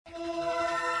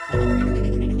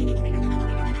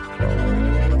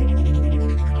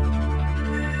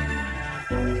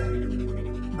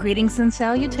Greetings and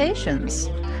salutations.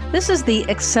 This is the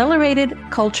Accelerated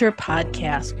Culture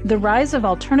Podcast, the rise of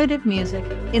alternative music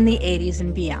in the 80s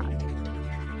and beyond.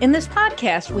 In this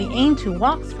podcast, we aim to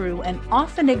walk through an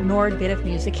often ignored bit of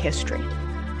music history.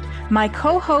 My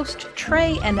co-host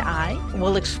Trey and I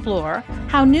will explore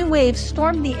how new waves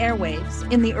stormed the airwaves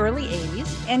in the early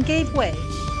 80s and gave way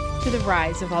to the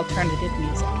rise of alternative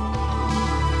music.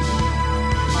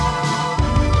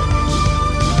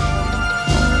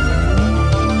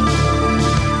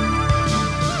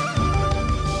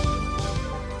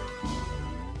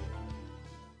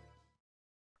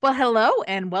 Well, hello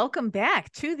and welcome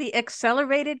back to the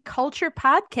Accelerated Culture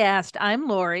Podcast. I'm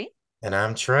Lori. And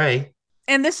I'm Trey.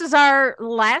 And this is our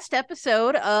last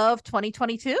episode of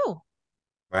 2022.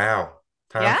 Wow.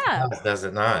 Time flies, does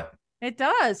it not? It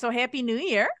does. So happy New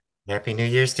Year. Happy New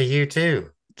Year's to you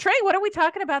too. Trey, what are we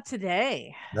talking about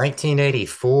today?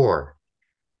 1984.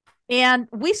 And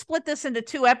we split this into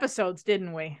 2 episodes,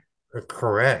 didn't we?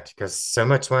 Correct, because so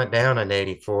much went down in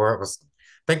 84. I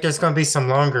think there's going to be some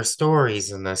longer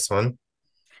stories in this one.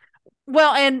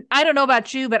 Well, and I don't know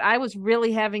about you, but I was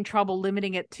really having trouble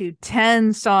limiting it to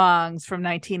 10 songs from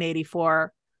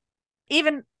 1984.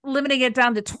 Even limiting it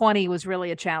down to 20 was really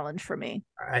a challenge for me.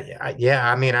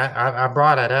 I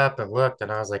brought it up and looked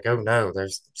and I was like, oh no,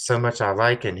 there's so much I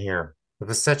like in here. It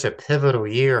was such a pivotal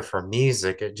year for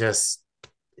music. It just,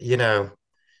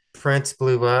 Prince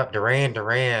blew up.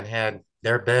 Duran had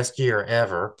their best year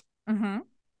ever. Mm-hmm.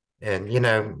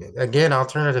 And, again,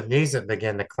 alternative music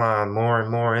began to climb more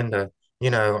and more into,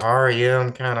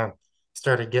 REM kind of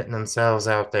started getting themselves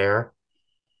out there.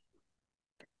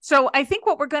 So I think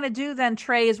what we're going to do then,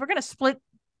 Trey, is we're going to split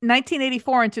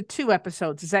 1984 into 2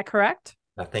 episodes. Is that correct?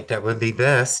 I think that would be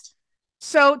best.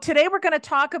 So today we're going to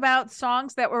talk about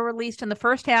songs that were released in the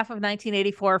first half of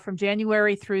 1984 from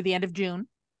January through the end of June.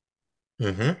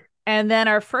 Mm-hmm. And then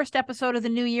our first episode of the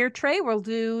new year, Trey, we'll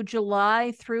do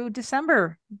July through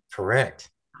December.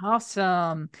 Correct.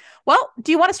 Awesome. Well,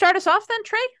 do you want to start us off then,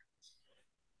 Trey?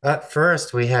 Up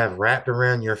first, we have Wrapped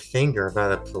Around Your Finger by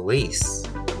the Police.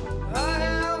 I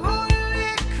have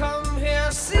only come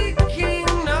here seeking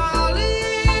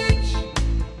knowledge.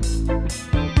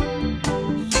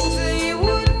 Things they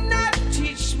would not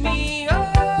teach me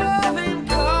of in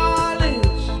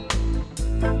college.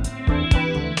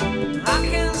 I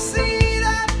can see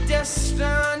that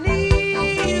destiny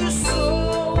you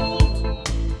sold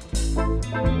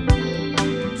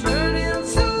turn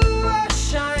into a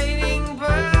shining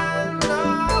band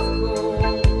of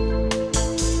gold.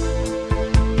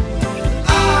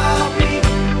 I'll be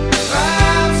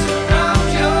wrapped around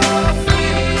your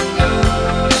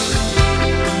fingers.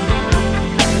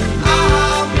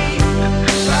 I'll be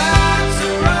wrapped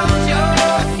around your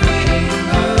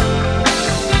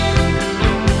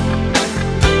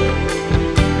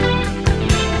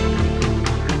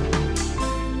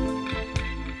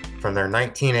From their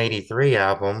 1983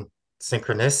 album,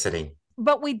 Synchronicity.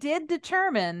 But we did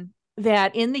determine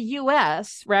that in the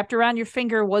U.S., Wrapped Around Your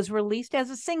Finger was released as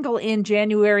a single in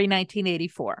January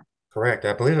 1984. Correct.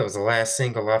 I believe it was the last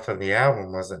single off of the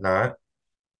album, was it not?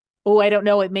 Oh, I don't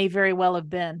know. It may very well have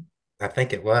been. I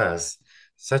think it was.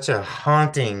 Such a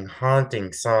haunting,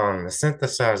 haunting song. The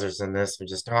synthesizers in this were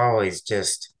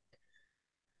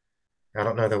I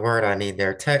don't know the word I need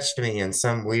there, touched me in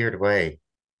some weird way.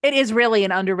 It is really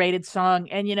an underrated song.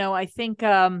 And, I think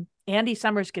Andy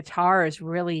Summers' guitar is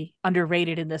really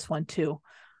underrated in this one, too.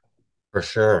 For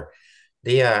sure.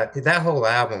 That whole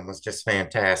album was just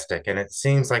fantastic. And it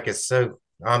seems like it's so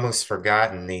almost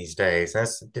forgotten these days.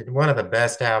 That's one of the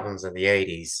best albums of the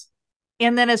 80s.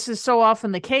 And then, as is so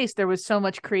often the case, there was so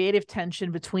much creative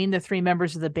tension between the 3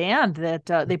 members of the band that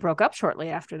they broke up shortly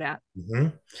after that. Mm-hmm.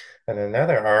 And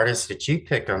another artist that you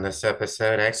picked on this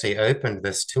episode actually opened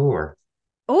this tour.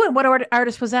 Oh, and what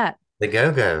artist was that? The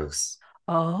Go-Go's.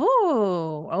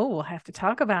 Oh, we'll have to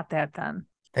talk about that then.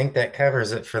 I think that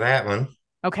covers it for that one.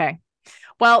 Okay.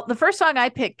 Well, the first song I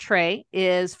picked, Trey,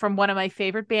 is from one of my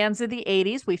favorite bands of the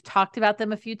 80s. We've talked about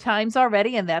them a few times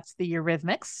already, and that's the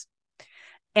Eurythmics.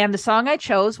 And the song I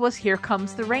chose was Here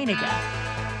Comes the Rain Again.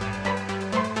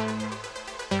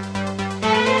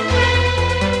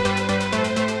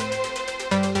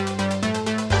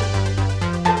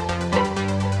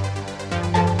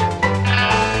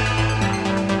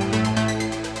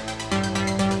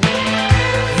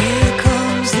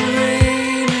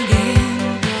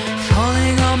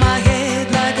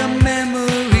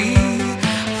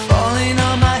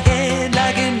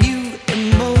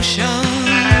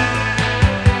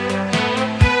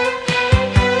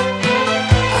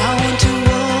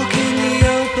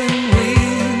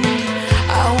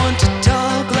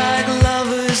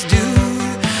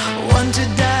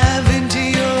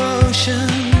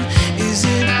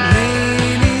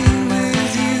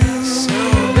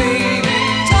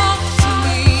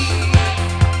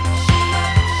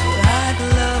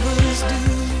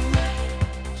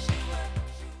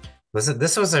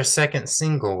 This was their second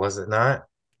single, was it not?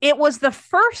 It was the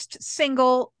first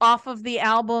single off of the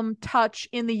album Touch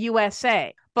in the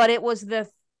USA, but it was the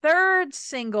third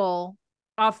single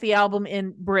off the album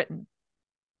in Britain,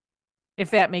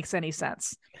 if that makes any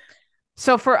sense.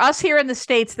 So for us here in the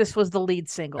States, this was the lead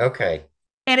single. Okay.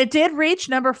 And it did reach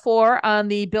number 4 on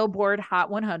the Billboard Hot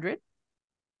 100.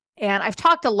 And I've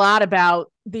talked a lot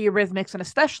about the Eurythmics and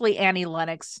especially Annie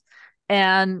Lennox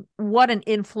and what an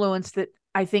influence that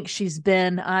I think she's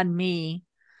been on me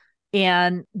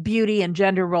and beauty and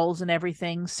gender roles and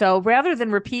everything. So rather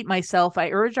than repeat myself,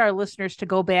 I urge our listeners to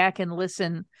go back and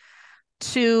listen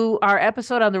to our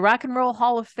episode on the Rock and Roll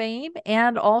Hall of Fame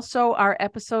and also our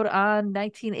episode on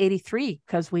 1983,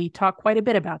 because we talk quite a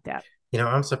bit about that. You know,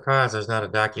 I'm surprised there's not a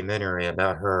documentary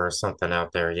about her or something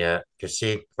out there yet, because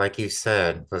she, like you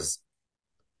said, was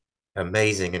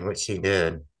amazing in what she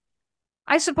did.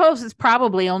 I suppose it's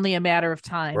probably only a matter of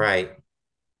time. Right.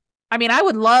 I mean, I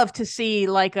would love to see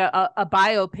like a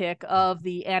biopic of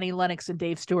the Annie Lennox and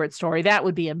Dave Stewart story. That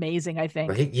would be amazing, I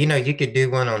think. Well, you know, you could do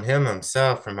one on him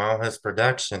himself from all his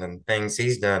production and things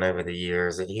he's done over the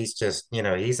years. He's just, you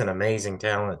know, he's an amazing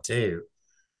talent too.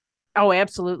 Oh,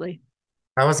 absolutely.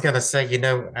 I was going to say, you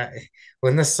know,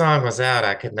 when this song was out,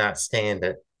 I could not stand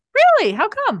it. Really? How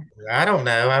come? I don't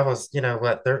know. I was, you know,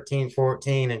 what, 13,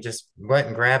 14, and just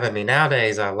wasn't grabbing me.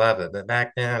 Nowadays, I love it. But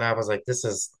back then, I was like, this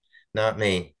is not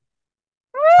me.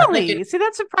 Really? See,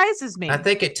 that surprises me. I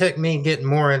think it took me getting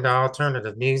more into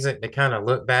alternative music to kind of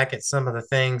look back at some of the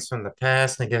things from the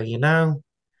past and go, you know,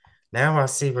 now I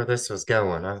see where this was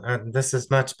going. This is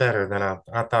much better than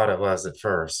I thought it was at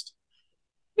first.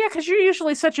 Yeah, because you're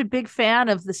usually such a big fan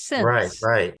of the synths. Right,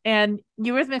 right. And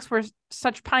Eurythmics were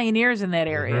such pioneers in that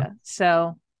area.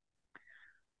 So,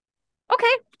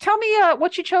 okay, tell me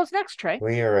what you chose next, Trey.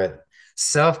 We are at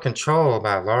Self-Control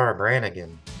by Laura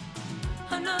Branigan.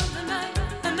 Another night,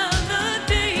 another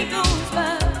day goes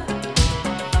by.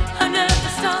 I never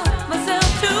stop myself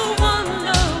to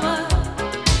wonder why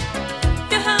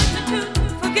you have me to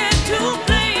forget to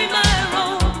play my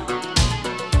role.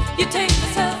 You take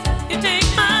myself, you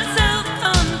take my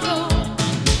self-control.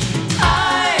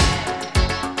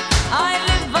 I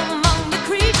live among the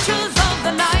creatures of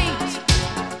the night.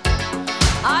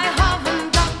 I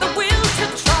haven't got the will to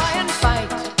try and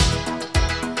fight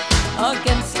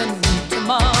against a new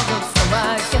tomorrow, so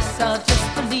I guess I'll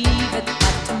just believe it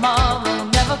that tomorrow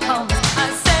never comes. I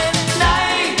said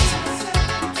night,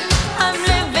 I'm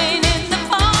living in the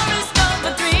forest of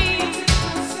a dream.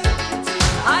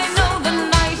 I know the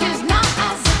night is not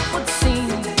as it would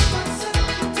seem.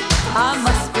 I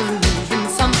must believe in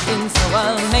something, so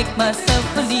I'll make myself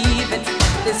believe it.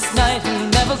 This night will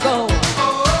never go.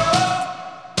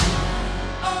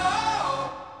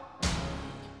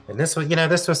 And this was, you know,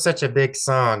 this was such a big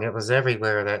song. It was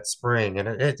everywhere that spring.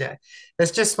 And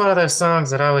it's just one of those songs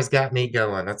that always got me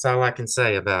going. That's all I can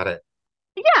say about it.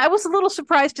 Yeah, I was a little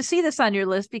surprised to see this on your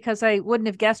list because I wouldn't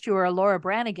have guessed you were a Laura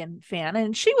Branigan fan.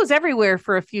 And she was everywhere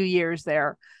for a few years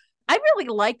there. I really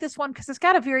like this one because it's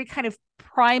got a very kind of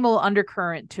primal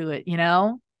undercurrent to it, you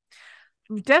know?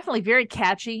 Definitely very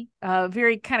catchy,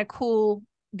 very kind of cool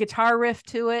guitar riff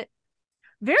to it.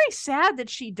 Very sad that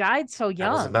she died so I was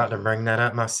young. about to bring that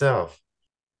up myself.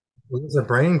 It was a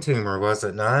brain tumor, was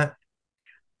it not?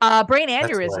 Brain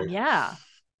That's aneurysm, right. yeah.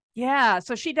 Yeah,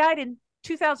 so she died in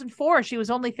 2004. She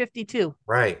was only 52.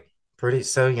 Right. Pretty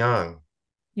so young.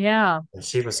 Yeah. And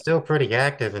she was still pretty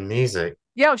active in music.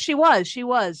 Yeah, she was. She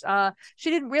was.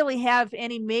 She didn't really have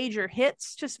any major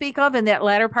hits to speak of in that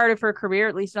latter part of her career,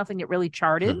 at least nothing that really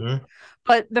charted. Mhm.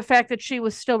 But the fact that she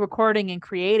was still recording and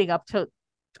creating up to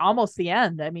almost the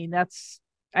end, I mean, that's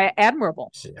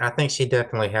admirable. I think she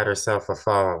definitely had herself a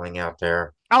following out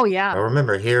there. Oh, I yeah.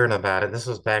 remember hearing about it. This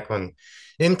was back when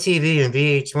MTV and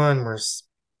VH1 were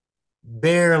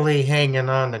barely hanging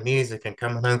on to music and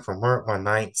coming home from work one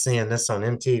night seeing this on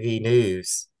MTV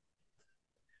News.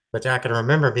 Which I can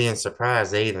remember being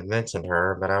surprised they even mentioned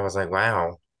her, but I was like,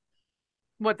 wow.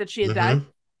 What, that she had Mhm. died?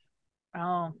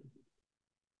 Oh.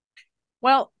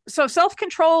 Well, so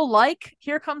Self-Control, like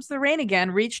Here Comes the Rain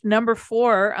Again, reached number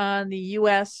 4 on the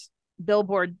US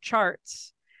Billboard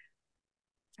charts.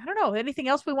 I don't know. Anything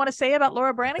else we want to say about Laura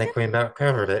I Branigan? think we about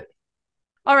covered it.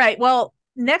 All right. Well,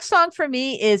 next song for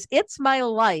me is It's My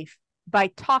Life by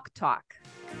Talk Talk.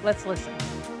 Let's listen.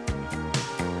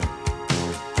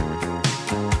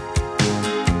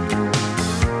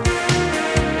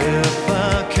 If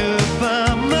I could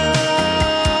buy my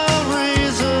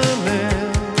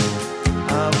reasoning,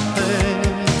 I'll pay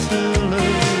to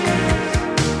lose.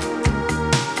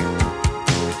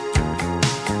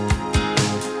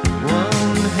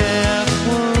 One half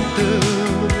won't do.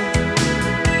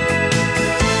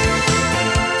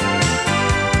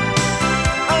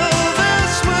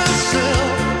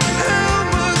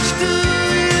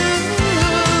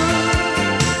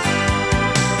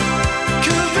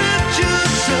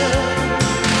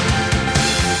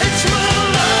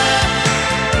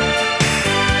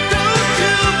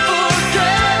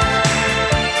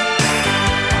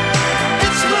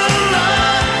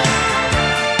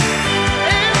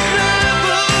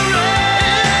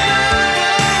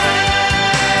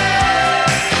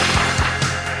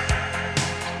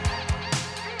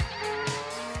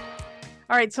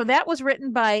 right. So that was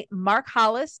written by Mark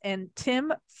Hollis and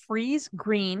Tim Freeze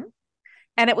Green,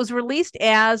 and it was released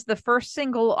as the first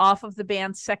single off of the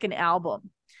band's second album.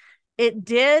 It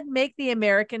did make the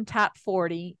American Top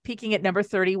 40, peaking at number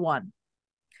 31.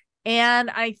 And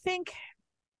I think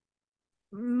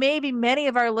maybe many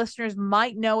of our listeners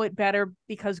might know it better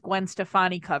because Gwen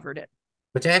Stefani covered it.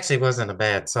 Which actually wasn't a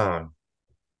bad song.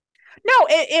 No,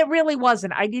 it really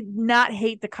wasn't. I did not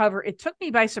hate the cover. It took me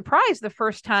by surprise the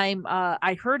first time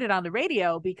I heard it on the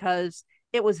radio because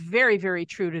it was very, very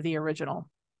true to the original.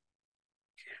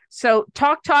 So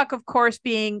Talk Talk, of course,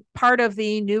 being part of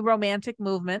the new romantic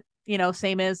movement,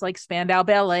 same as like Spandau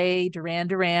Ballet, Duran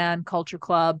Duran, Culture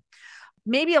Club,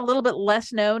 maybe a little bit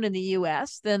less known in the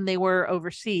US than they were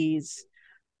overseas,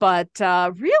 but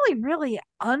really, really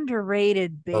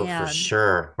underrated band. Oh, for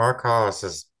sure. Mark Hollis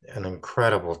is an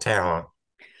incredible talent.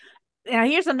 Now,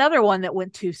 here's another one that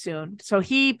went too soon. So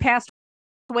he passed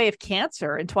away of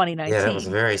cancer in 2019. Yeah, that was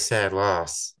a very sad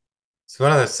loss. It's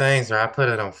one of those things where I put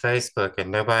it on Facebook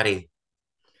and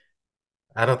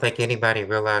I don't think anybody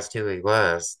realized who he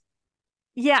was.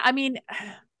 Yeah, I mean,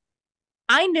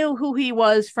 I knew who he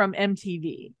was from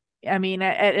MTV. I mean,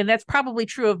 and that's probably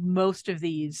true of most of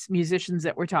these musicians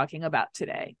that we're talking about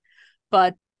today.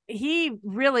 But he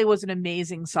really was an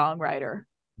amazing songwriter.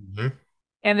 Mm-hmm.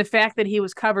 And the fact that he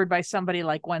was covered by somebody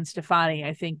like Gwen Stefani,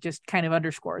 I think just kind of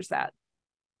underscores that.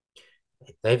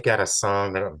 They've got a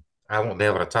song that I won't be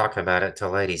able to talk about it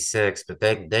till 86, but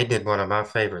they did one of my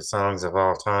favorite songs of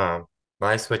all time.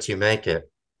 Life's What You Make It.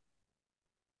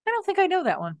 I don't think I know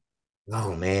that one.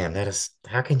 Oh man,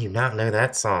 how can you not know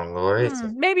that song, Lori?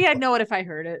 Maybe I'd know it if I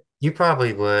heard it. You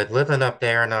probably would. Living up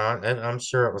there and I'm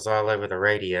sure it was all over the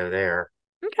radio there.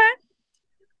 Okay.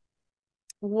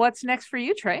 What's next for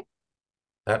you, Trey?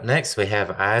 Up next, we have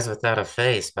Eyes Without a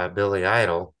Face by Billy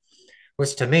Idol,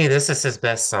 which to me, this is his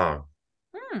best song.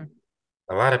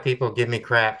 A lot of people give me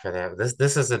crap for that.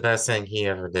 This is the best thing he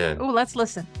ever did. Oh, let's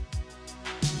listen.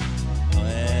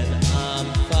 When I'm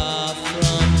far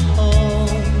from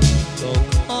home,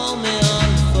 don't call me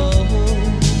on the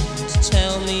phone to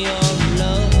tell me your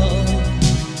love.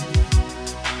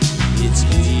 It's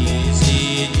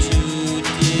easy to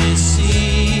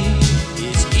deceive,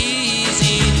 it's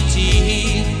easy to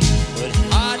cheat, but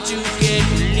hard to get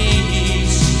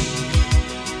released.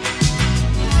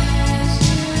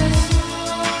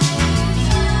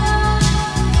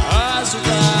 Eyes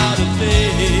without a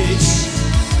face.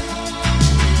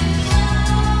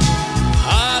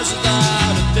 Eyes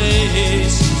without a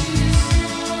face.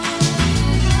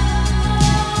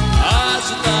 Eyes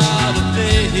without a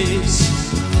face.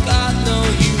 Got no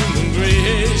human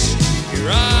grace. Your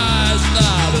eyes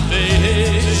without a face.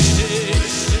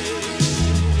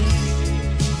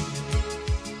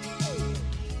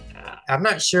 I'm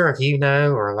not sure if you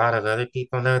know or a lot of other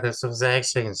people know this was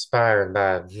actually inspired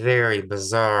by a very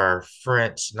bizarre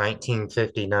French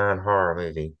 1959 horror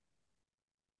movie.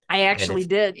 I actually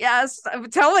did. Yes.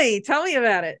 Tell me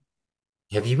about it.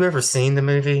 Have you ever seen the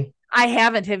movie? I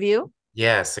haven't. Have you?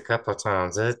 Yes, a couple of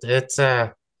times. I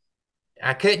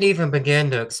couldn't even begin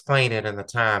to explain it in the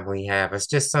time we have. It's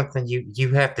just something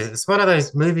you have to. It's one of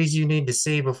those movies you need to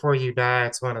see before you die.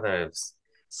 It's one of those.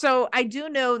 So I do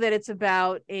know that it's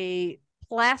about a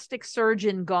plastic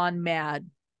surgeon gone mad,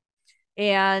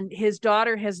 and his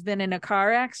daughter has been in a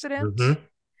car accident. Mm-hmm.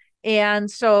 And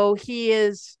so he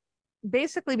is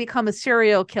basically become a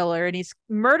serial killer, and he's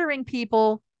murdering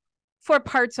people for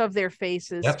parts of their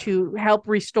faces to help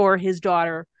restore his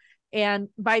daughter. And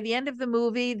by the end of the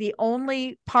movie, the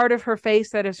only part of her face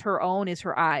that is her own is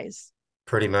her eyes.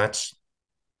 Pretty much.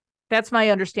 That's my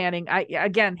understanding. I,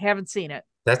 again, haven't seen it.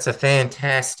 That's a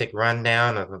fantastic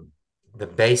rundown of the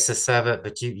basis of it,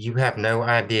 but you have no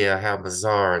idea how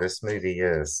bizarre this movie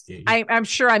is. I'm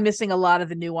sure I'm missing a lot of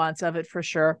the nuance of it for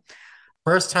sure.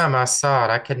 First time I saw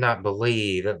it, I could not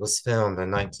believe it was filmed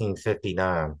in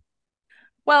 1959.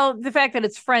 Well, the fact that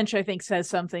it's French, I think, says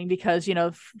something because,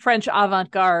 French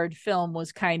avant-garde film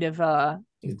was kind of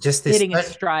just hitting its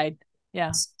stride.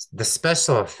 Yeah. The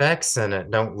special effects in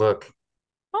it don't look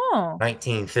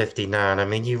 1959. I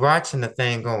mean, you're watching the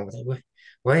thing going,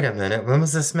 wait a minute, when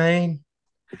was this made?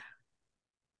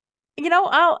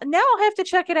 I'll have to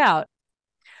check it out.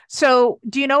 So,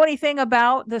 do you know anything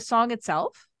about the song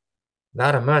itself?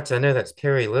 Not much. I know that's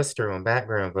Perry Lister on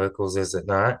background vocals, is it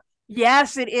not?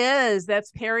 Yes, it is.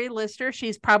 That's Perry Lister.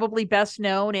 She's probably best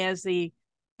known as the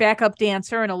backup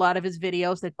dancer in a lot of his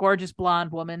videos, that gorgeous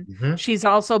blonde woman. Mm-hmm. She's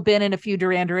also been in a few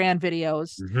Duran Duran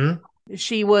videos. Mm-hmm.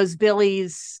 She was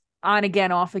Billy's on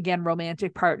again, off again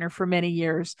romantic partner for many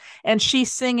years. And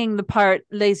she's singing the part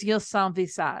Les Yeux Sans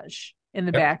Visage in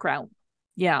the background.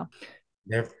 Yeah.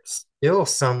 They're still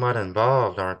somewhat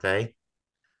involved, aren't they?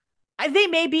 They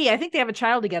may be. I think they have a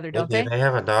child together, They don't do. they? They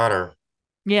have a daughter.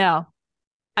 Yeah.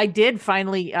 I did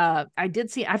finally I've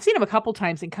seen him a couple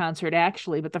times in concert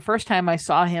actually, but the first time I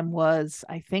saw him was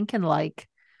I think in like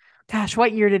gosh,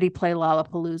 what year did he play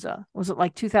Lollapalooza? Was it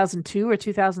like 2002 or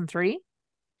 2003?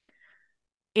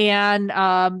 And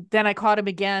then I caught him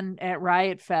again at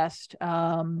Riot Fest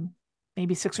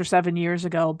maybe 6 or 7 years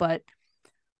ago, but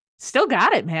still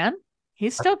got it, man.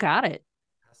 He's I still got it.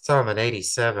 saw him in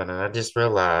 '87, and I just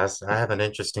realized I have an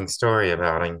interesting story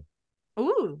about him.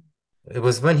 Ooh. It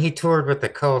was when he toured with the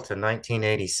Cult in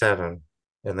 1987,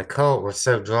 and the Cult were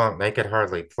so drunk they could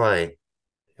hardly play.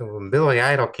 And when Billy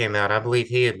Idol came out, I believe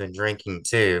he had been drinking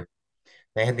too.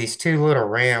 They had these two little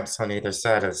ramps on either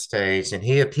side of the stage, and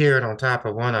he appeared on top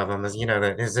of one of them as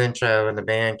his intro, and the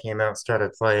band came out and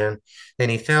started playing. Then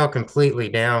he fell completely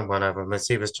down one of them as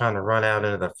he was trying to run out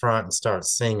into the front and start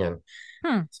singing.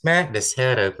 Hmm. Smacked his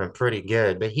head open pretty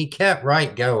good, but he kept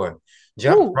right going.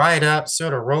 Jumped Ooh. right up,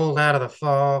 sort of rolled out of the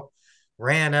fall,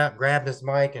 ran up, grabbed his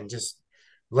mic, and just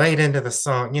laid into the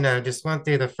song. Just went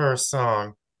through the first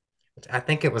song. I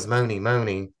think it was Moni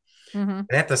Moni. Mm-hmm.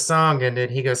 And at the song ended,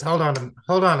 he goes, hold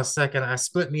on a second. I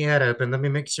split my head open. Let me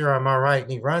make sure I'm all right. And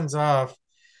he runs off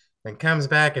and comes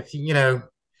back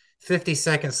 50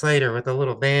 seconds later with a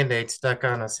little band-aid stuck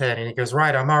on his head. And he goes,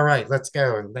 right, I'm all right. Let's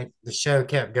go. And the show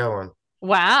kept going.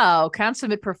 Wow,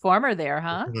 consummate performer there,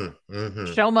 huh?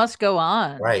 Mm-hmm. Show must go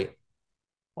on. Right.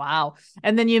 Wow.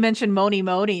 And then you mentioned Moni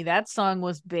Moni. That song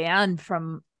was banned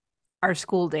from our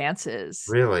school dances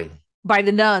Really. by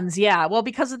the nuns. Yeah. Well,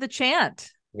 because of the chant.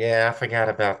 Yeah, I forgot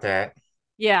about that.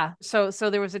 Yeah. So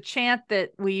there was a chant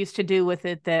that we used to do with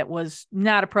it that was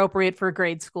not appropriate for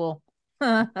grade school.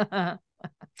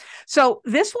 So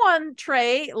this one,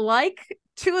 Trey, like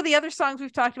two of the other songs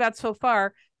we've talked about so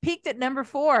far, peaked at number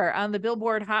 4 on the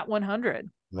Billboard Hot 100.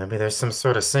 Maybe there's some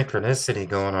sort of synchronicity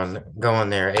going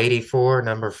there. 84,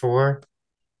 number 4.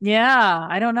 Yeah,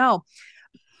 I don't know.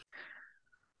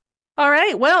 All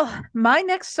right. Well, my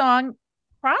next song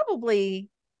probably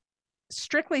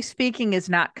strictly speaking is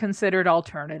not considered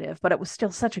alternative, but it was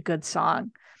still such a good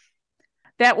song.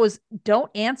 That was Don't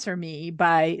Answer Me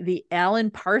by the Alan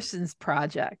Parsons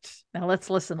Project. Now let's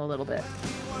listen a little bit.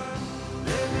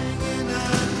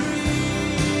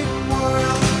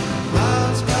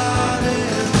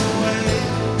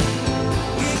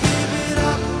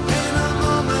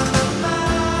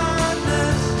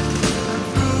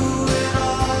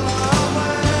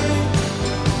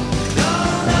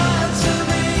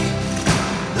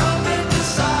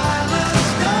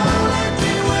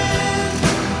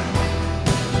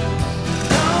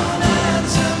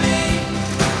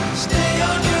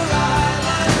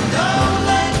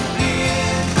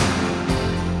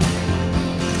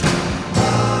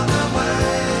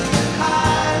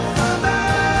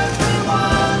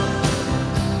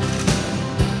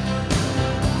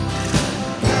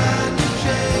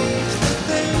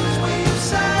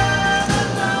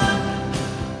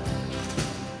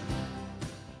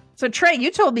 So Trey, you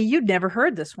told me you'd never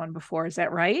heard this one before. Is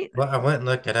that right? Well, I went and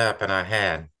looked it up and I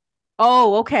had.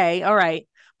 Oh, okay. All right.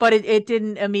 But it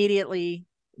didn't immediately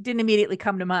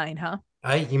come to mind, huh?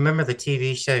 You remember the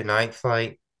TV show Night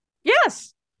Flight?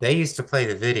 Yes. They used to play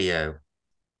the video.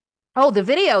 Oh, the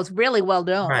video is really well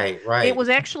done. Right, It right. was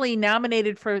actually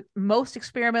nominated for most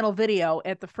experimental video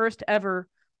at the first ever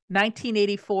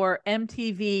 1984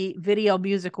 MTV Video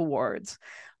Music Awards,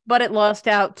 but it lost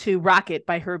out to Rocket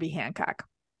by Herbie Hancock.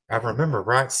 I remember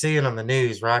seeing on the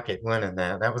news Rocket winning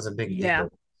that. That was a big Yeah. deal.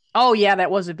 Oh, yeah, that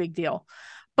was a big deal.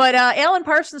 But Alan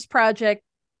Parsons Project,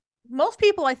 most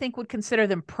people I think would consider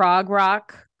them prog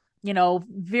rock,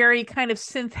 very kind of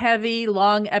synth heavy,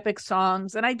 long epic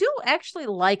songs. And I do actually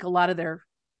like a lot of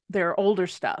their older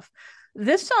stuff.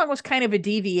 This song was kind of a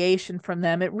deviation from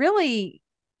them. It really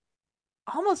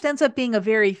almost ends up being a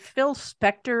very Phil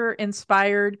Spector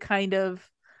inspired kind of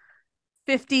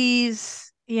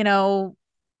 50s,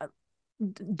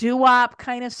 doo-wop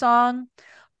kind of song,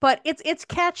 but it's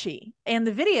catchy, and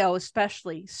the video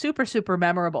especially super super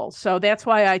memorable, so that's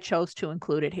why I chose to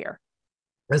include it here.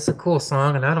 It's a cool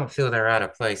song, and I don't feel they're out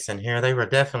of place in here. They were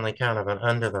definitely kind of an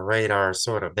under the radar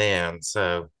sort of band.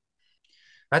 So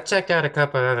I checked out a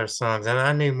couple of other songs, and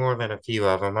I knew more than a few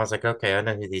of them. I was like, okay, I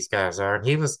know who these guys are. And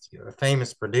he was a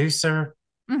famous producer,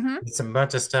 Mm-hmm. did some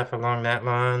bunch of stuff along that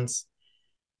lines,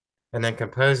 and then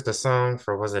composed a song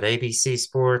for, was it ABC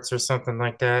Sports or something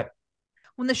like that?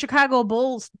 When the Chicago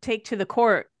Bulls take to the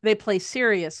court, they play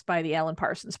Sirius by the Alan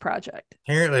Parsons Project.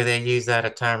 Apparently, they used that a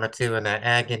time or two in that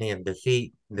agony of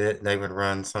defeat that they would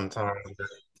run sometimes.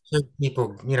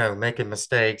 people, making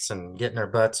mistakes and getting their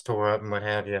butts tore up and what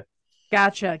have you.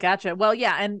 Gotcha. Well,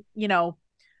 yeah, and The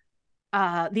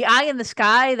Eye in the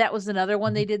Sky, that was another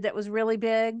one they did that was really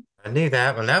big. I knew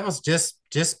that one. That was just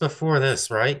before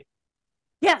this, right?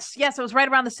 Yes, it was right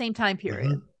around the same time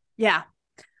period. Mhm. Yeah.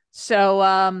 So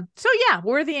yeah,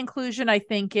 worthy inclusion, I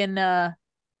think, in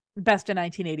Best in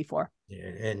 1984.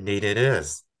 Indeed, it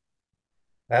is.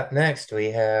 Up next,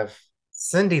 we have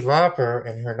Cyndi Lauper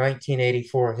and her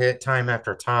 1984 hit "Time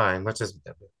After Time," which is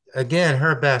again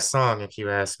her best song, if you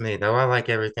ask me. Though I like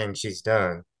everything she's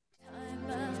done.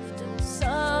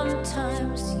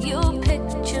 Sometimes you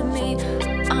picture me,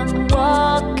 I'm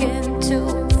walking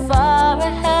too far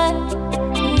ahead.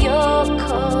 You're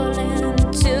calling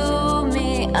to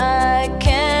me, I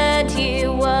can't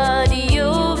hear what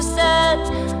you've said.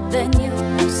 Then you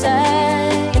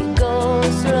say, go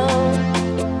slow,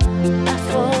 I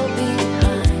fall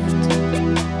behind.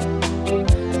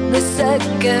 The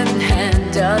second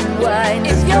hand unwind.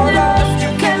 If you're lost,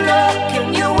 you can look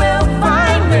and you will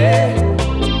find me.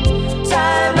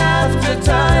 Time after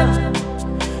time,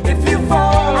 if you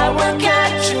fall, I will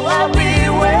catch you, I'll be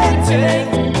waiting.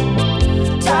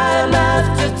 Time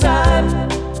after time,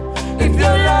 if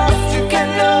you're lost, you can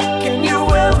look and you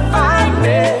will find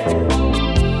me.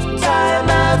 Time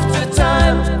after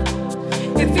time,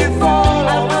 if you fall,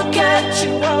 I will catch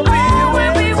you, I'll be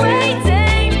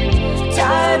waiting.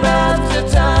 Time after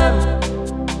time.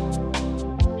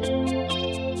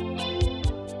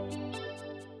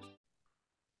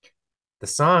 The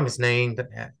song is named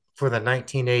for the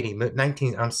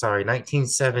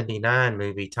 1979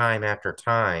 movie Time After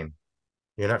Time.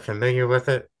 You're not familiar with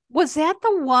it? Was that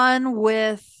the one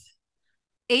with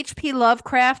H.P.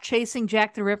 Lovecraft chasing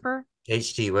Jack the Ripper?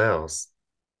 H.G. Wells.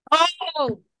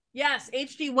 Oh, yes,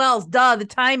 H.G. Wells, duh, the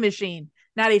Time Machine,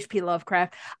 not H.P.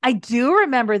 Lovecraft. I do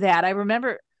remember that. I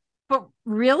remember, but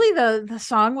really, the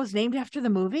song was named after the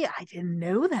movie? I didn't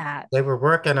know that. They were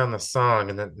working on the song,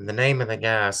 and the name of the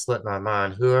guy slipped my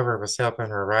mind. Whoever was helping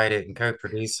her write it and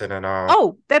co-produce it and all.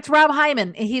 Oh, that's Rob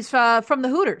Hyman. He's from the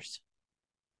Hooters.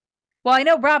 Well, I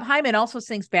know Rob Hyman also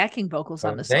sings backing vocals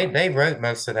on the song. They wrote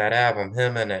most of that album.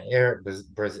 Him and Eric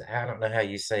I don't know how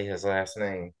you say his last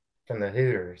name, from the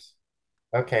Hooters.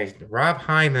 Okay, Rob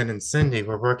Hyman and Cyndi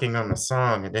were working on the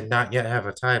song and did not yet have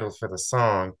a title for the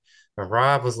song. And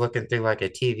Rob was looking through like a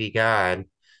TV guide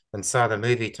and saw the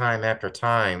movie Time After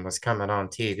Time was coming on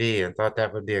TV and thought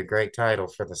that would be a great title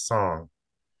for the song.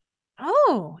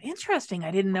 Oh, interesting. I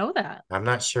didn't know that. I'm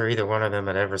not sure either one of them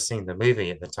had ever seen the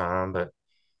movie at the time, but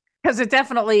Because it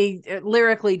definitely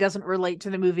lyrically doesn't relate to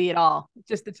the movie at all.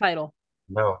 Just the title.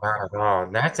 no, not at all.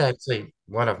 And that's actually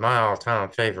one of my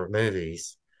all-time favorite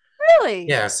movies. Really?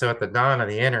 Yeah, so at the dawn of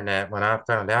the internet, when I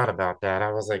found out about that,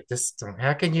 I was like,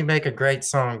 how can you make a great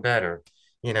song better?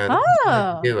 This is how you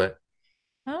Oh, do it.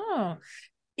 oh.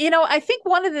 I think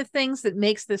one of the things that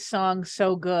makes this song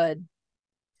so good,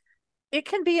 it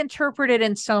can be interpreted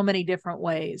in so many different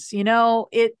ways.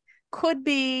 It could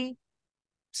be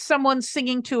someone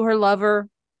singing to her lover.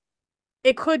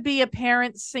 It could be a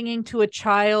parent singing to a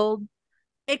child.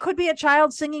 It could be a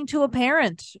child singing to a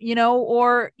parent,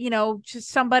 or, just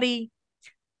somebody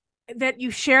that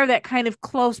you share that kind of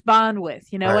close bond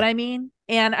with. You know what Right. I mean?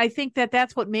 And I think that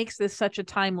that's what makes this such a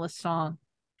timeless song.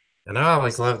 And I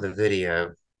always love the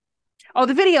video Oh,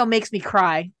 the video makes me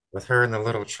cry. with her in the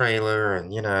little trailer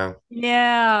and,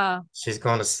 Yeah. she's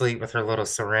going to sleep with her little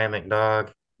ceramic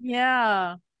dog.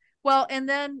 Yeah. Well, and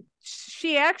then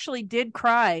she actually did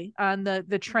cry on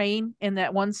the train in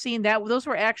that one scene. Those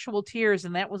were actual tears,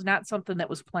 and that was not something that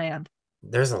was planned.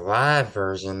 There's a live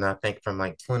version, I think, from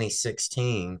like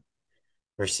 2016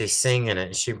 where she's singing it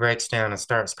and she breaks down and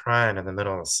starts crying in the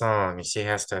middle of the song and she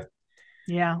has to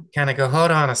Yeah. kind of go,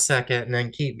 hold on a second, and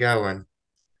then keep going.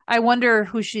 I wonder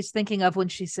who she's thinking of when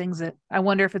she sings it. I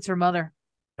wonder if it's her mother.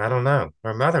 I don't know.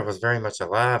 Her mother was very much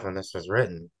alive when this was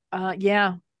written.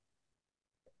 Yeah.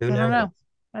 Who I don't knows? know.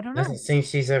 I don't know. Doesn't seem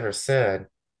she's ever said.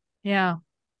 Yeah.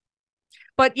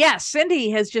 But yeah,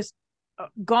 Cyndi has just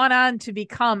gone on to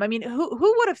become, I mean,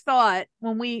 who would have thought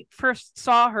when we first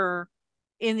saw her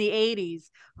in the 80s,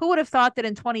 who would have thought that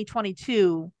in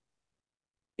 2022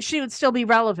 she would still be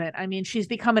relevant? I mean, she's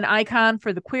become an icon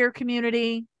for the queer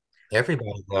community.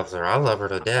 Everybody loves her. I love her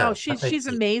to Oh, death. she's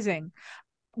amazing.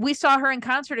 We saw her in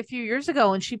concert a few years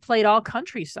ago and she played all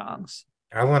country songs.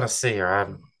 I want to see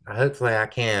her. Hopefully I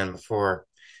can before.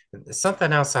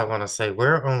 Something else I want to say.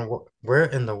 Where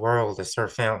in the world is her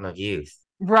fountain of youth?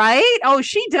 Right? Oh,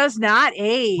 she does not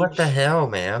What the age. hell,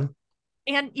 man?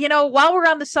 And while we're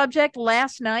on the subject,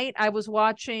 last night I was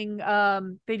watching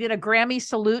they did a Grammy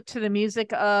salute to the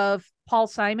music of Paul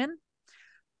Simon.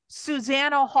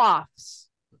 Susanna Hoffs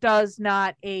does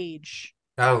not age.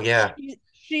 Oh, yeah.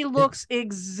 She looks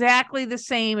exactly the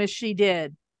same as she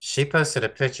did. She posted a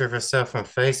picture of herself on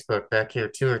Facebook back here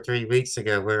 2 or 3 weeks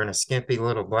ago wearing a skimpy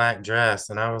little black dress.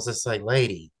 And I was just like,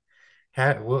 lady,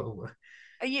 how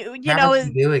You are know,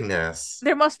 you doing this?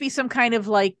 there must be some kind of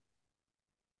like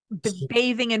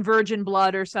bathing in virgin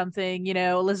blood or something,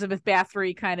 Elizabeth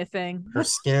Bathory kind of thing. Her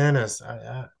skin is,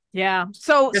 Yeah.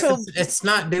 So it's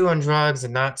not doing drugs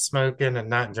and not smoking and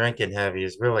not drinking heavy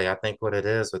is really, I think, what it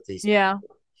is with these. yeah.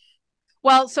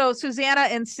 Well, so Susanna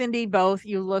and Cindy both,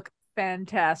 you look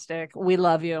fantastic. We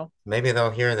love you. Maybe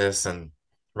they'll hear this and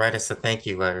write us a thank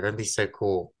you letter. That'd be so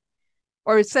cool.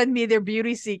 Or send me their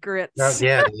beauty secrets. Oh,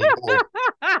 yeah.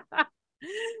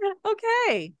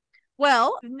 Okay.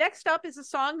 Well, next up is a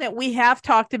song that we have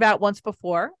talked about once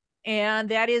before, and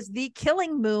that is The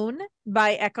Killing Moon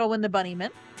by Echo and the Bunnymen.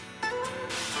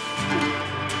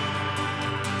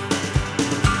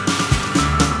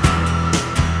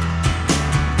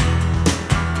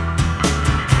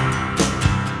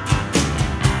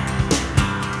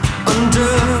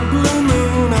 Under blue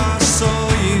moon I saw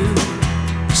you,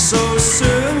 so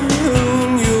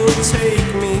soon you'll take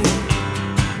me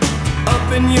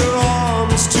up in your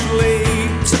arms, too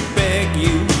late to beg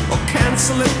you or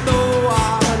cancel it, though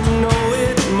I know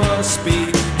it must be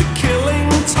the killing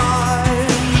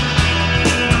time,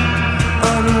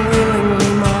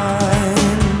 unwillingly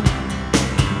mine.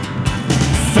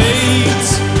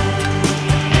 Fate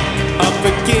up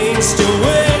against your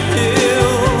will,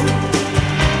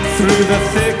 through the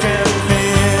thick and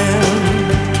thin,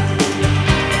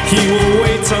 he will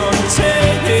wait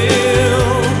until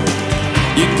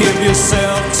you give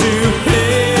yourself to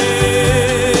him.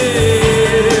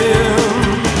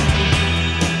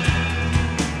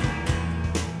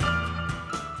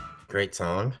 Great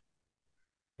song.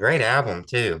 Great album,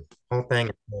 too. Whole thing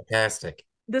is fantastic.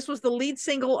 This was the lead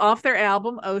single off their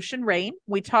album, Ocean Rain.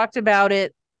 We talked about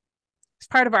it as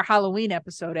part of our Halloween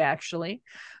episode, actually.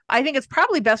 I think it's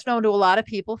probably best known to a lot of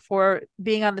people for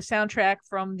being on the soundtrack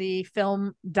from the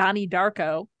film Donnie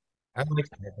Darko. I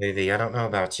liked that movie. I don't know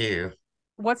about you.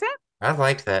 What's that? I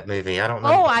liked that movie. I don't know.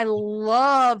 Oh, I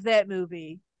love that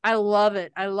movie. I love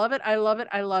it. I love it. I love it.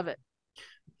 I love it.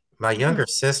 My younger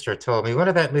sister told me, when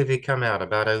did that movie come out?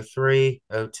 About 03,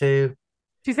 02?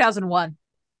 2001.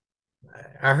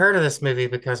 I heard of this movie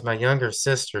because my younger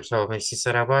sister told me. She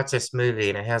said, I watched this movie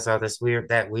and it has all this weird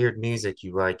music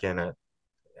you like in it.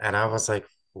 And I was like,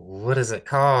 what is it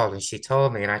called? And she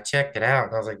told me, and I checked it out.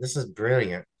 And I was like, this is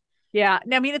brilliant. Yeah.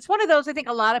 I mean, it's one of those, I think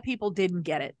a lot of people didn't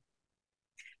get it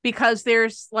because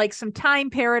there's like some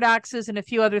time paradoxes and a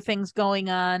few other things going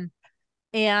on.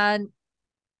 And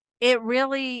it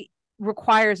really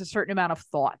requires a certain amount of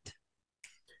thought.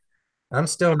 I'm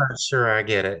still not sure I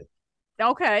get it.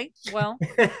 Okay. Well,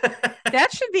 that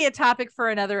should be a topic for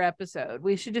another episode.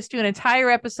 We should just do an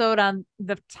entire episode on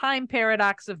the time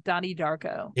paradox of Donnie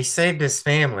Darko. He saved his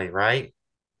family, right?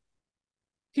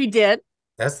 He did.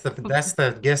 That's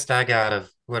the gist I got of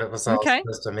what it was all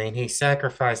supposed to mean. He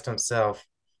sacrificed himself.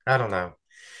 I don't know.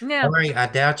 Yeah. Corey, I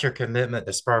doubt your commitment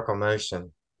to Sparkle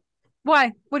Motion.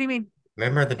 Why? What do you mean?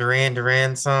 Remember the Duran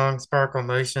Duran song, Sparkle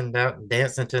Motion,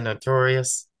 Dancing to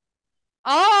Notorious?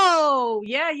 Oh,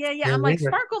 yeah. Yeah, I'm like,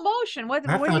 Sparkle Motion. What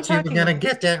I are you thought you were talking gonna about?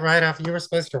 get that right off. You were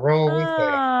supposed to roll with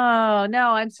that. Oh,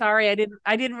 no, I'm sorry. I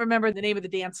didn't remember the name of the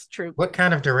dance troupe. What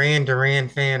kind of Duran Duran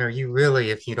fan are you really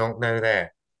if you don't know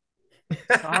that?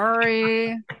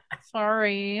 Sorry.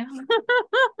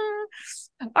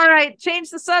 All right, change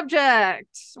the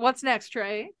subject. What's next,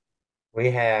 Trey? We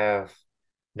have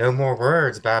No More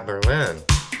Words by Berlin.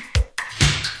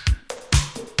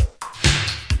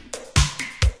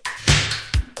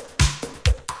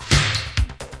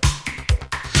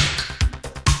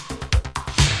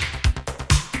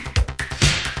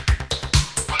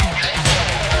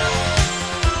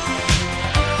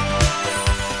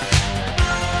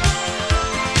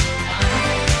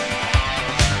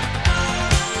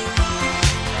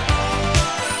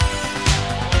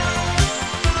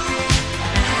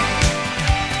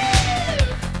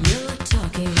 You're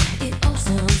talking, it all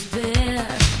sounds fair.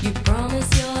 You promise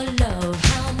your love,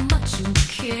 how much you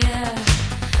care.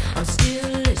 I'm still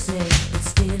listening, but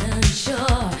still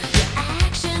unsure. Your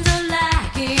actions are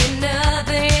lacking,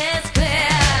 nothing is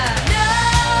clear. No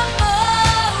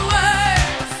more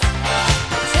words.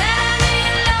 Tell me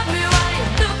you love me while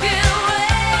you're looking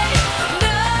away.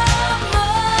 No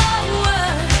more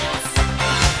words.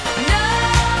 No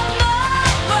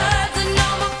more words and no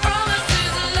more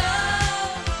promises of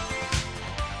love.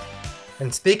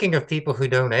 And speaking of people who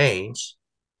don't age,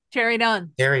 Terry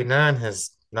Nunn. Terry Nunn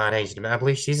has not aged. I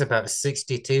believe she's about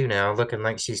 62 now, looking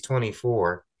like she's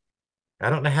 24. I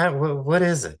don't know what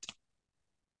is it?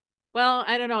 Well,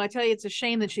 I don't know. I tell you, it's a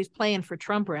shame that she's playing for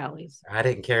Trump rallies. I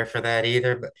didn't care for that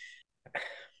either, but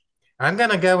I'm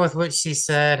gonna go with what she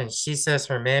said, and she says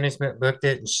her management booked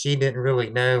it, and she didn't really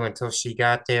know until she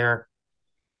got there.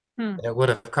 Hmm. It would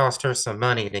have cost her some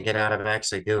money to get out of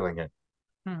actually doing it.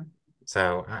 Hmm.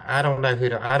 So I don't know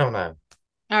I don't know.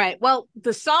 All right. Well,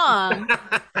 the song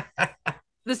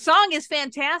is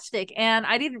fantastic, and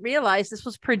I didn't realize this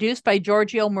was produced by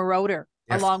Giorgio Moroder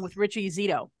Yes. along with Richie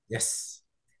Zito. Yes.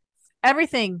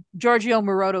 Everything Giorgio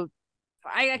Moroder.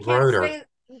 I can't Moroder. say.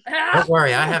 Don't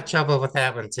worry, I have trouble with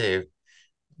that one too.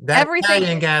 That Everything-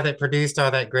 Italian guy that produced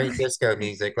all that great disco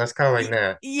music, let's call him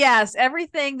that. Yes,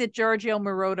 everything that Giorgio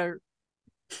Moroder.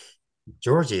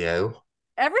 Giorgio.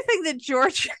 Everything that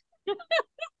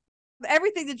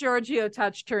everything that Giorgio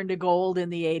touched turned to gold in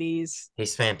the 80s.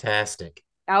 He's fantastic.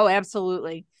 Oh,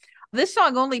 absolutely. This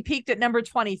song only peaked at number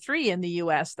 23 in the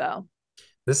US, though.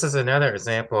 This is another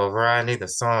example of where I knew the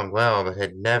song well, but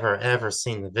had never ever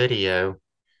seen the video.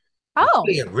 Oh,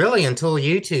 Really until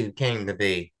YouTube came to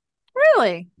be.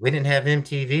 really? We didn't have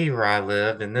MTV where I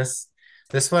lived, and this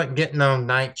wasn't getting on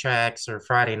night tracks or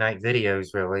Friday night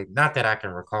videos, really. Not that I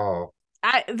can recall.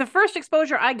 The first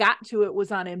exposure I got to it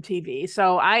was on MTV,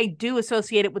 so I do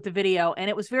associate it with the video, and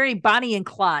it was very Bonnie and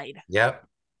Clyde. Yep.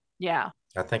 Yeah.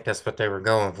 I think that's what they were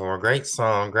going for. Great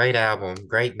song, great album,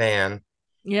 great band.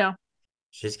 Yeah.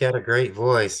 She's got a great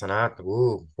voice, and I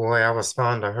was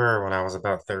fond of her when I was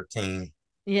about 13.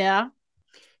 Yeah.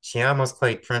 She almost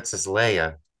played Princess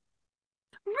Leia.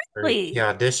 Really? She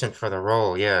auditioned for the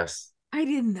role, yes. I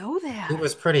didn't know that. She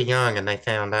was pretty young, and they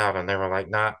found out, and they were like,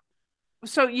 "Not."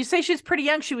 So you say she's pretty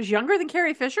young. She was younger than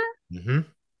Carrie Fisher? Mm-hmm.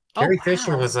 Oh, Carrie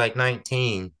Fisher wow. was like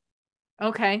 19.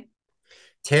 Okay.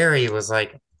 Terry was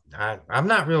like, I'm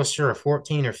not real sure,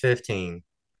 14 or 15.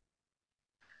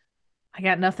 I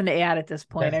got nothing to add at this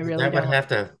point. I really That would don't. have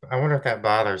to, I wonder if that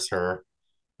bothers her.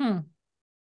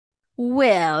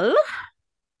 Well,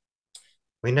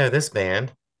 We know this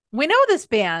band. we know this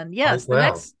band. Yes.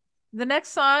 well. The next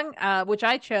song, which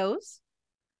I chose,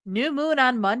 New Moon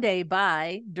on Monday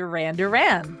by Duran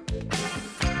Duran.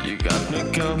 You got me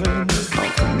coming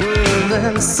with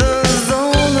answers,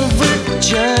 all of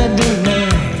which I deny.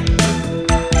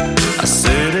 I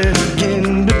said it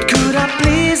again, but could I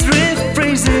please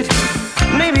rephrase it?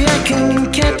 Maybe I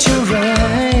can catch your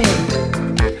eye.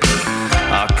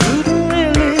 I couldn't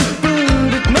really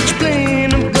put it much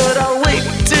plainer, but I'll wait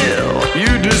till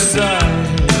you decide.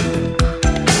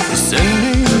 Send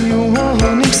me your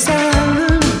warning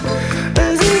silent,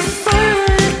 as if I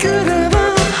could ever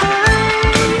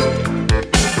hide.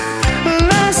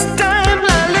 Last time,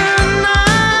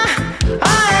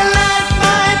 I light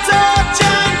my torch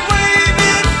and wave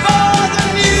it for the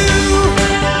new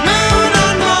moon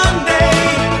on Monday.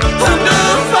 Under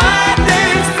 5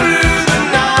 days through the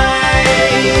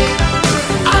night,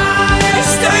 I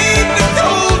stayed the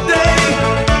cold day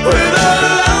with a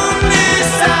lonely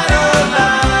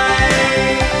satellite.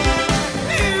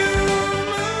 New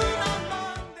moon on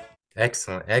Monday.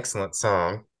 Excellent, excellent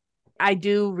song. I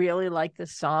do really like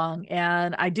this song,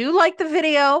 and I do like the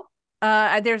video.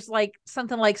 There's like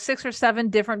something like 6 or 7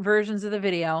 different versions of the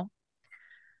video,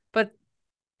 but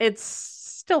it's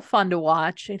still fun to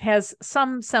watch. It has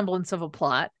some semblance of a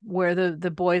plot where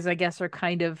the boys, I guess, are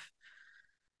kind of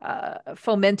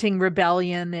fomenting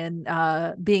rebellion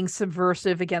and being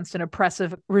subversive against an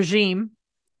oppressive regime.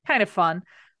 Kind of fun.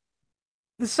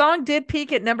 The song did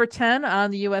peak at number 10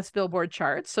 on the US Billboard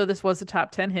charts, so this was a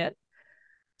top 10 hit.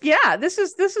 Yeah, this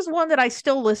is one that I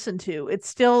still listen to.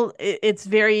 It's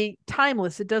very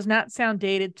timeless. It does not sound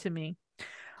dated to me.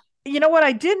 You know what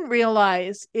I didn't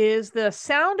realize is the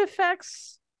sound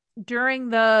effects during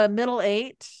the middle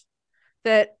 8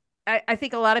 that I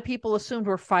think a lot of people assumed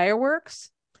were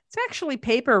fireworks. It's actually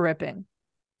paper ripping.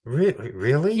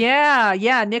 Really?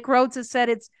 Yeah. Nick Rhodes has said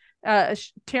it's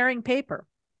tearing paper.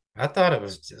 I thought it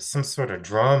was just some sort of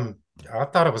drum. I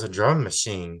thought it was a drum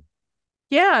machine.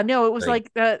 Yeah, no, it was Like-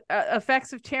 like the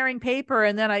effects of tearing paper,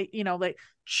 and then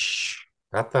shh.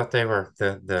 I thought they were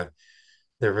the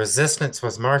resistance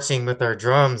was marching with their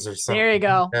drums or something. There you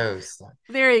go. Who knows?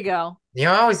 There you go.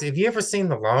 Have you ever seen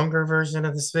the longer version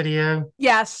of this video?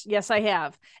 Yes, I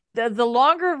have. The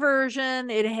longer version,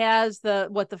 it has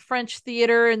the French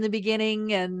theater in the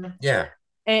beginning, and Yeah.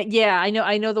 yeah,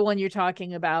 I know the one you're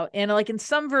talking about. And like in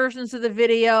some versions of the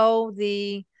video,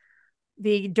 the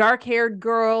dark-haired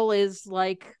girl is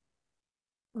like,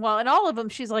 well, in all of them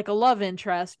she's like a love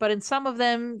interest, but in some of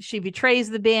them she betrays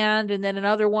the band, and then in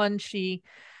other one she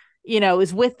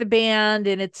is with the band,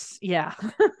 and it's, yeah.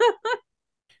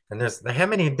 And there's how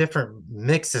many different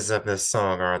mixes of this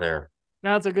song are there?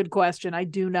 That's a good question. I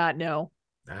do not know.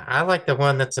 I like the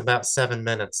one that's about 7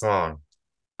 minutes long.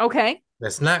 Okay.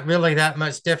 It's not really that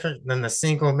much different than the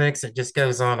single mix. It just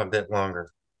goes on a bit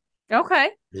longer. Okay.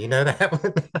 You know that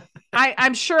one?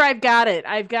 I'm sure I've got it.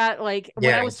 I've got, like,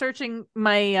 when I Yeah. was searching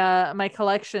my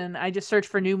collection, I just searched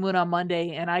for New Moon on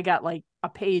Monday, and I got like a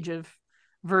page of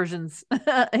versions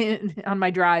on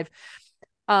my drive.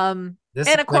 This And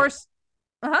is of course,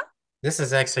 uh-huh. This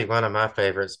is actually one of my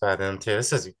favorites by them too.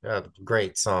 This is a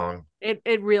great song.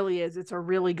 It really is. It's a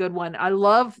really good one. I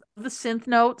love the synth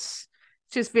notes.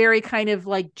 It's just very kind of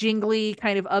like jingly,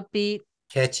 kind of upbeat.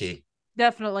 Catchy.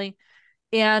 Definitely.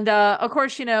 And of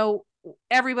course,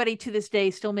 everybody to this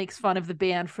day still makes fun of the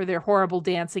band for their horrible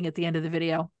dancing at the end of the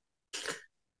video.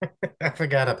 I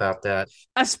forgot about that.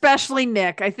 Especially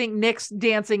Nick. I think Nick's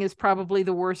dancing is probably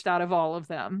the worst out of all of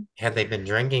them. Had they been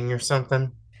drinking or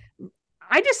something?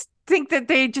 I just think that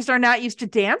they just are not used to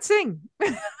dancing.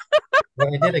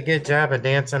 Well, they did a good job of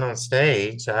dancing on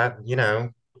stage. Well,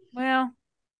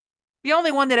 the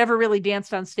only one that ever really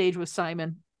danced on stage was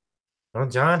Simon. Well,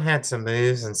 John had some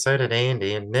moves, and so did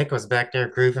Andy. And Nick was back there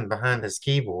grooving behind his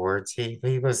keyboards. He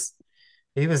was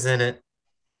in it.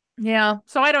 Yeah.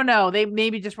 So I don't know. They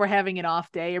maybe just were having an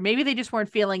off day, or maybe they just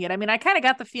weren't feeling it. I mean, I kind of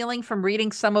got the feeling from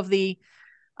reading some of the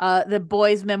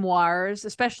boys' memoirs,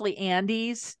 especially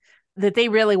Andy's, that they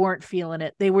really weren't feeling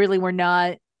it. They really were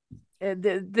not.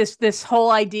 This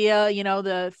whole idea,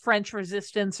 the French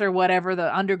resistance or whatever,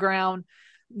 the underground,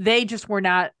 they just were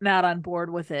not on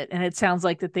board with it. And it sounds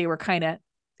like that they were kind of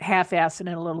half-assing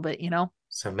it a little bit,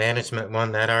 So management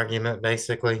won that argument,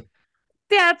 basically.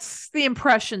 That's the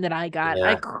impression that I got.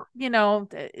 Yeah.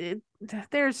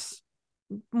 There's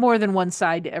more than one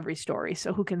side to every story,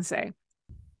 so who can say?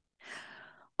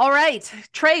 All right,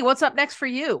 Trey, what's up next for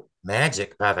you?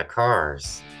 Magic by the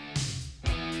Cars.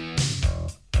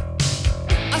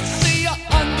 I see you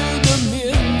under the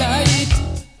midnight,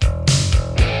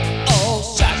 all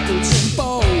shackles and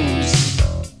bows,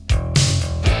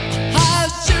 high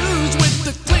shoes with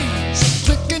the cleats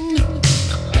clicking,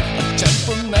 a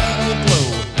temperamental glow.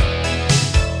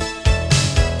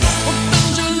 Oh,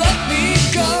 don't you let me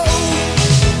go?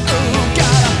 Oh,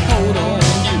 gotta hold on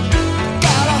you,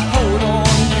 gotta hold on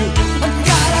you, I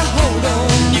gotta hold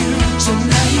on you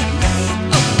tonight.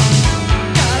 Oh,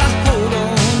 gotta hold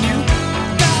on you,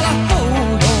 gotta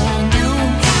hold on you,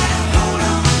 gotta hold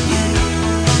on you.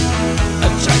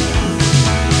 That's right.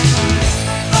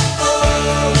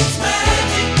 Oh, it's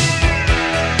magic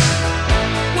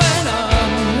when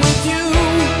I'm with you.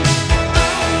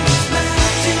 Oh, it's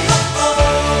magic. Oh,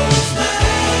 it's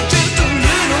magic. Just a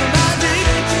little magic.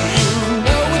 You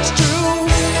know it's true.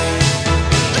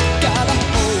 Gotta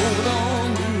hold on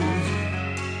you.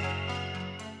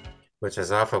 Which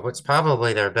is off of what's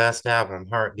probably their best album,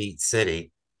 Heartbeat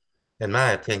City, in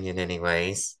my opinion,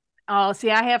 anyways. Oh,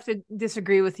 see, I have to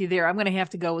disagree with you there. I'm going to have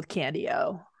to go with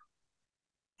Candy-O.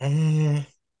 Eh,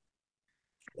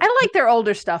 I like their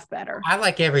older stuff better. I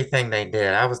like everything they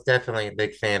did. I was definitely a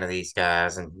big fan of these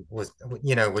guys, and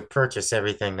would purchase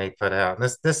everything they put out.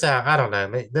 I don't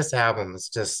know, this album is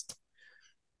just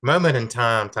moment in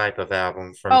time type of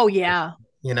album from, Oh, yeah.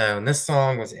 and this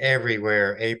song was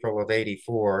everywhere April of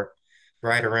 '84,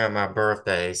 right around my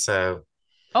birthday. So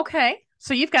Okay.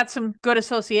 So you've got some good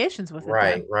associations with it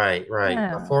right, then. right, right. My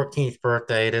Yeah. 14th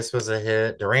birthday, this was a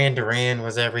hit. Duran Duran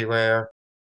was everywhere.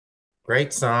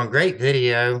 Great song, great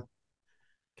video.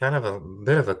 Kind of a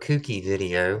bit of a kooky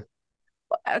video.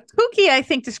 Kooky, I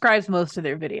think, describes most of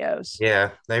their videos.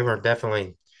 Yeah, they were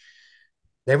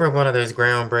one of those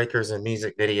groundbreakers in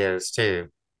music videos too.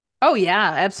 Oh,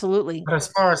 yeah, absolutely. But as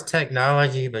far as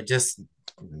technology, but just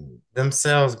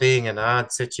themselves being in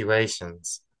odd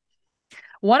situations.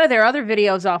 One of their other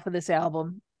videos off of this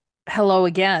album, Hello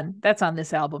Again, that's on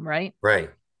this album, right? Right.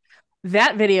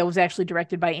 That video was actually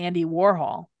directed by Andy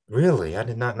Warhol. Really? I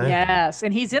did not know that. Yes,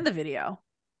 and he's in the video.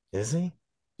 Is he?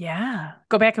 Yeah,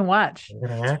 go back and watch. I'm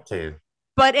gonna have to.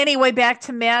 But anyway, back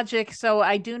to Magic. So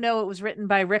I do know it was written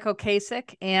by Rick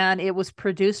Ocasek and it was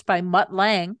produced by Mutt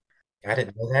Lange. I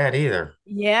didn't know that either.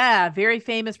 Yeah, very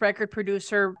famous record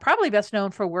producer, probably best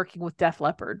known for working with Def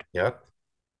Leppard. Yep.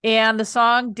 And the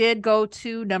song did go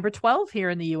to number 12 here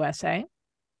in the USA.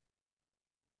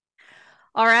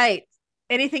 All right.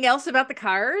 Anything else about the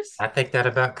Cars? I think that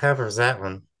about covers that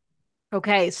one.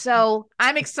 Okay, so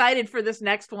I'm excited for this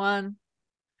next one.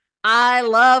 I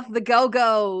love the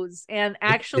Go-Go's. And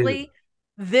actually,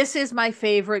 this is my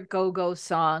favorite Go-Go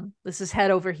song. This is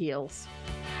Head Over Heels.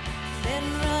 Been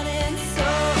running so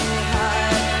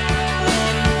hard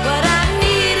when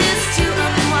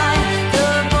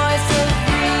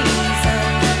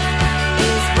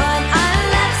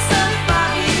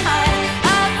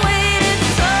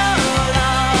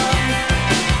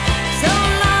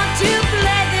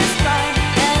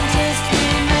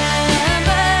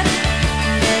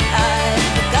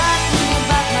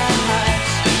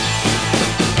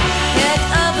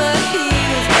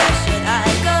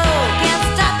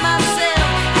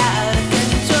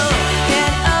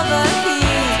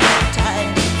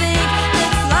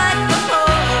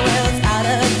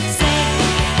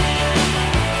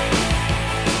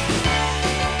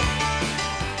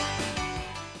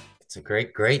It's a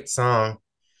great, great song.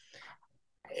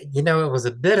 It was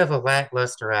a bit of a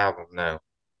lackluster album, though.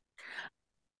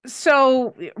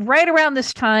 So, right around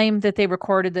this time that they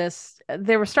recorded this,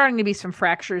 there were starting to be some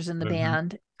fractures in the Hmm.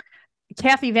 band.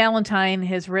 Kathy Valentine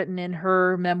has written in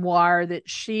her memoir that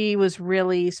she was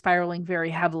really spiraling very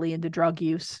heavily into drug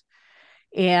use.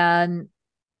 And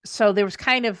so there was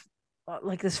kind of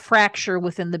like this fracture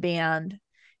within the band.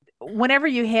 Whenever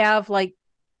you have like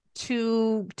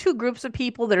two groups of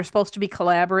people that are supposed to be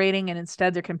collaborating and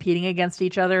instead they're competing against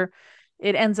each other,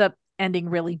 it ends up ending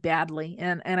really badly.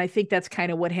 And I think that's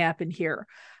kind of what happened here.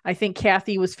 I think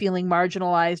Kathy was feeling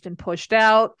marginalized and pushed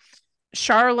out.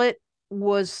 Charlotte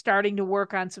was starting to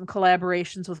work on some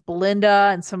collaborations with Belinda,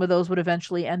 and some of those would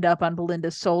eventually end up on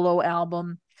Belinda's solo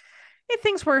album. And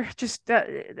things were just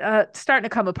starting to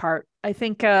come apart. I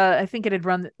think it had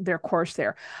run their course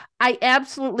there. I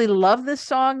absolutely love this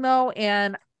song though,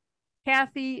 and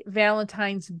Kathy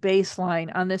Valentine's bass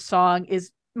line on this song is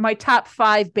my top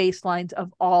 5 bass lines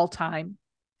of all time.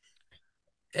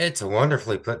 It's a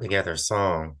wonderfully put together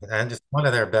song, and just one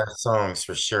of their best songs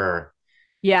for sure.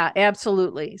 Yeah,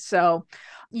 absolutely. So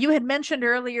you had mentioned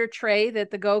earlier, Trey,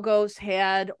 that the Go-Go's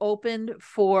had opened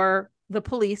for the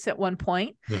Police at one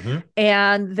point, Hmm.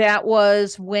 and that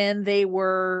was when they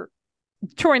were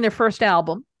touring their first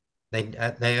album. They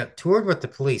toured with the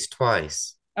Police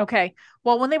twice. Okay.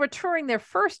 Well, when they were touring their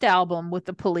first album with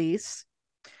the Police,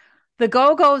 the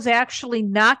Go-Go's actually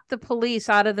knocked the Police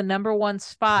out of the #1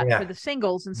 spot for Yeah. the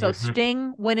singles. And so Hmm.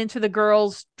 Sting went into the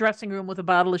girls' dressing room with a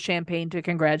bottle of champagne to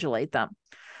congratulate them,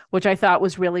 which I thought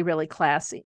was really, really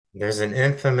classy. There's an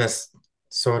infamous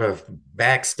sort of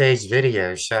backstage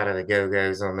video shot of the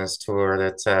Go-Go's on this tour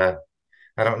that's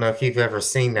I don't know if you've ever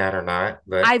seen that or not,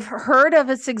 but I've heard of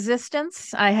its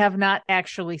existence. I have not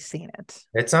actually seen it.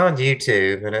 it's on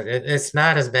YouTube, and it's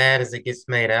not as bad as it gets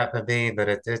made out to be, but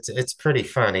it's pretty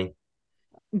funny.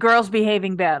 Girls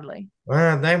behaving badly.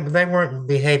 Well, they weren't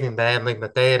behaving badly,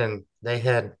 but they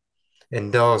had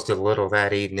indulged a little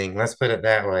that evening. Let's put it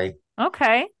that way.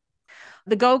 Okay.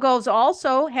 The Go-Go's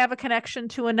also have a connection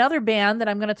to another band that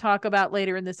I'm going to talk about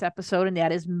later in this episode, and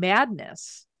that is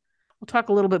Madness. We'll talk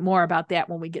a little bit more about that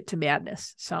when we get to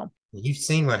Madness. So, You've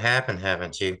seen what happened,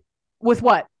 haven't you? with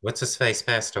what? What's his face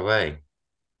passed away?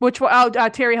 Which one? Oh,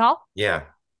 Terry Hall. Yeah.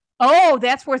 Oh,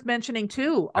 that's worth mentioning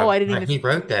too. Oh, I didn't even. He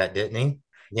wrote that, didn't he?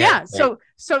 Yeah. Yeah.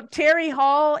 So Terry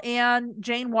Hall and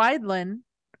Jane Wiedlin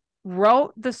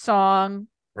wrote the song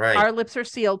Right. "Our Lips Are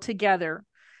Sealed" together.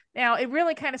 Now, it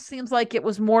really kind of seems like it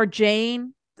was more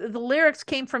Jane. The lyrics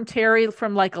came from Terry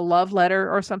from like a love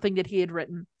letter or something that he had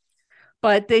written.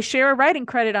 But they share a writing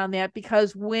credit on that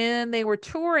because when they were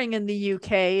touring in the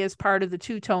UK as part of the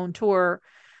Two Tone tour,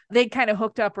 they kind of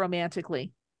hooked up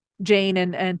romantically, Jane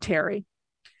and Terry.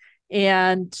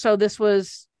 And so this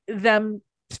was them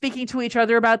speaking to each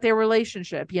other about their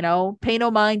relationship, pay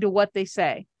no mind to what they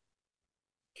say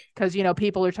because,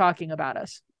 people are talking about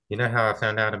us. You know how I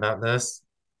found out about this?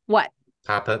 What?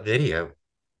 Pop-up video.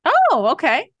 Oh,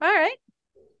 okay. All right.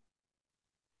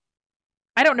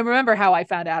 I don't remember how I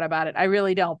found out about it. I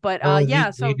really don't. But Well, yeah,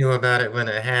 you so knew about it when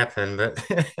it happened, but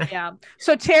yeah.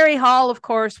 So Terry Hall, of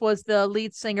course, was the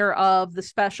lead singer of The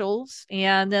Specials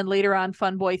and then later on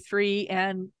Fun Boy 3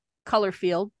 and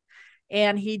Colorfield.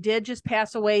 And he did just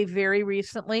pass away very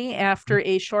recently after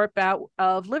a short bout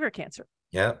of liver cancer.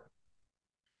 Yep.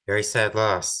 Very sad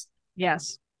loss.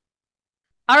 Yes.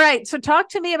 All right. So talk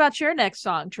to me about your next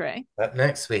song, Trey. Up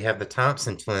next, we have the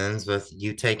Thompson Twins with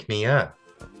You Take Me Up.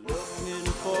 Looking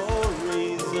for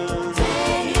reasons,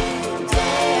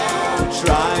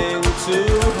 trying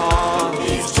too hard,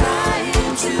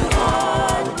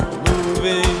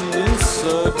 moving in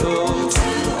circles,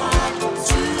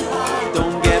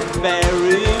 don't get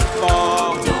very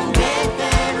far. Should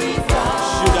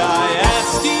I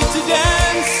ask you to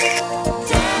dance?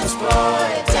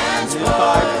 If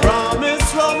I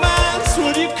promise romance,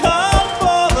 would you come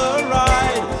for the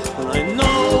ride? I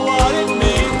know what it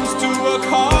means to work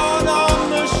hard on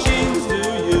machines. Do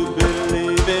you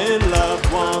believe in love,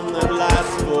 one that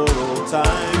lasts for all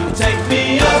time? Take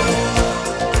me up,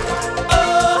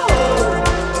 oh,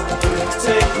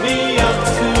 take me up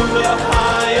to a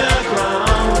higher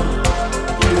ground.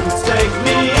 You take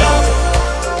me up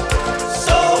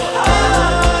so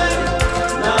high,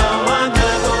 now I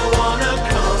never wanna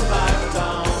come back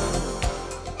down.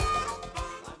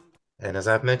 And as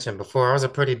I've mentioned before, I was a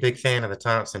pretty big fan of the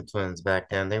Thompson Twins back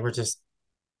then. They were just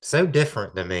so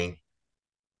different to me.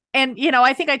 And,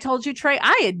 I think I told you, Trey,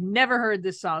 I had never heard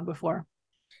this song before.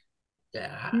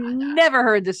 Yeah. Never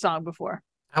heard this song before.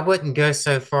 I wouldn't go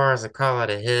so far as to call it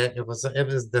a hit. It was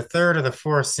the third or the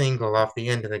fourth single off the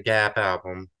End of the Gap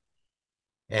album.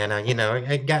 And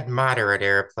it got moderate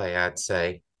airplay, I'd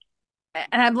say.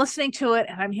 And I'm listening to it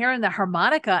and I'm hearing the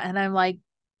harmonica and I'm like,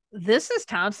 this is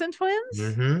Thompson Twins?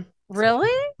 Mm-hmm. It's a Really?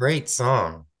 great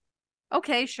song.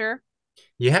 Okay, sure.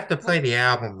 You have to play the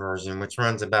album version, which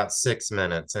runs about 6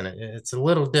 minutes, and it's a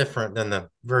little different than the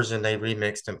version they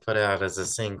remixed and put out as a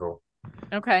single.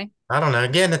 Okay. I don't know.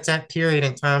 Again, it's that period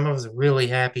in time. It was a really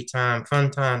happy time,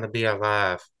 fun time to be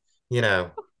alive. You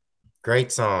know,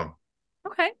 great song.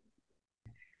 Okay.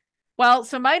 Well,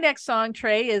 so my next song,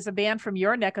 Trey, is a band from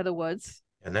your neck of the woods.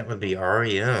 And that would be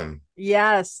REM.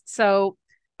 Yes. So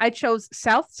I chose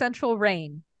South Central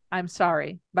Rain. I'm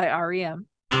sorry, by REM.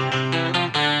 Did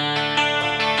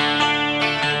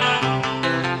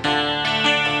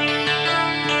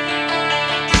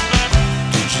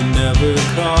you never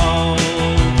call?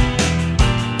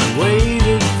 I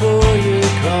waited for your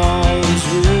calls.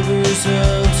 Rivers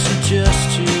of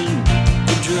suggestion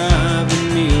were driving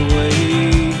me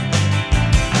away.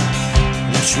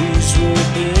 The trees were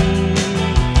bent,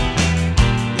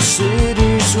 the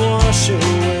cities wash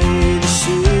away. The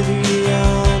city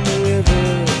on the river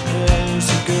is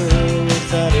a girl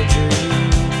without a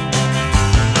dream.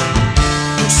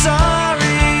 I'm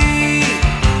sorry,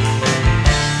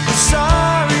 I'm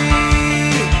sorry,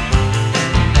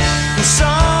 I'm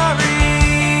sorry,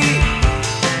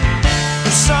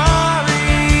 I'm sorry.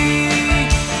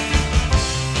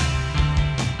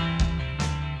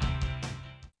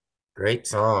 Great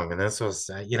song. And this was,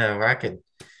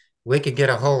 we could get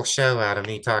a whole show out of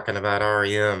me talking about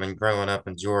REM and growing up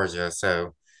in Georgia.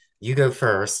 So you go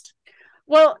first.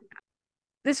 Well,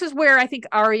 this is where I think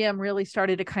REM really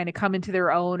started to kind of come into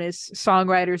their own as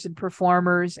songwriters and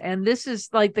performers. And this is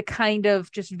like the kind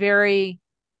of just very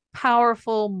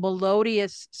powerful,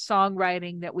 melodious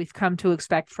songwriting that we've come to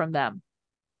expect from them.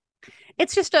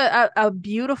 It's just a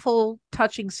beautiful,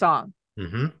 touching song.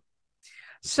 Mm-hmm.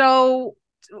 So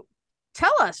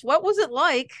tell us, what was it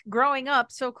like growing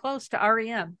up so close to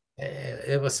REM?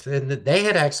 It was, they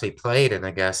had actually played in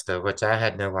Augusta, which I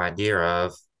had no idea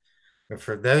of. And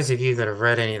for those of you that have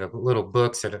read any of the little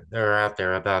books that are out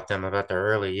there about them, about their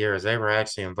early years, they were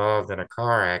actually involved in a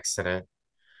car accident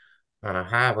on a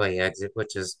highway exit,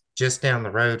 which is just down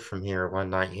the road from here one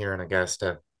night here in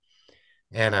Augusta.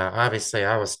 And obviously,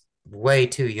 I was way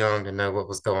too young to know what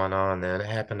was going on then. It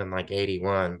happened in like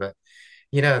 81. But,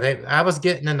 I was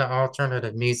getting into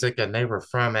alternative music and they were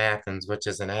from Athens, which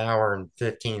is an hour and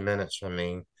 15 minutes from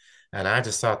me. And I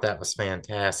just thought that was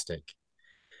fantastic.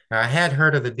 I had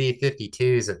heard of the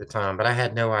B-52s at the time, but I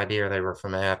had no idea they were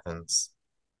from Athens.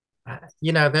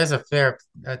 There's a fair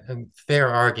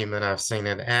argument I've seen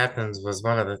that Athens was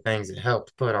one of the things that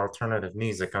helped put alternative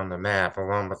music on the map,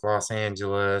 along with Los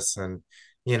Angeles, and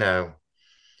you know,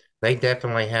 they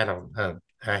definitely had a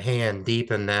hand deep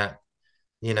in that,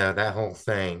 that whole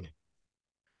thing.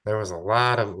 There was a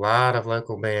lot of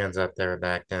local bands up there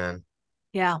back then.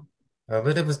 Yeah.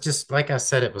 But it was just like I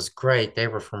said, it was great. They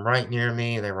were from right near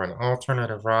me. They were an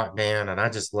alternative rock band, and I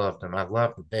just loved them. I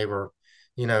loved that they were,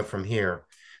 from here.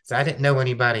 So I didn't know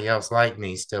anybody else like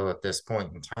me still at this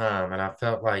point in time, and I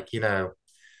felt like,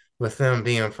 with them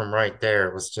being from right there,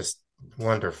 it was just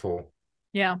wonderful.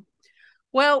 Yeah.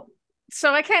 Well,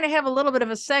 so I kind of have a little bit of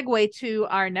a segue to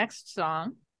our next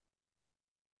song.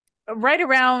 Right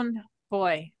around,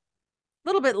 boy, a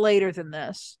little bit later than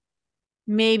this,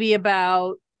 maybe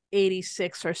about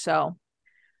 86 or so.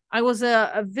 I was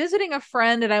visiting a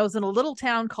friend and I was in a little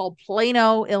town called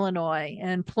Plano, Illinois.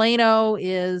 And Plano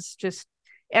is just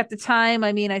at the time,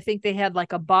 I mean, I think they had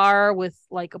like a bar with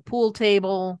like a pool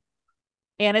table.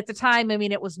 And at the time, I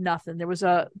mean, it was nothing. There was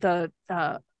like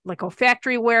a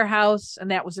factory warehouse,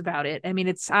 and that was about it. I mean,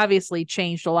 it's obviously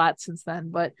changed a lot since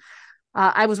then, but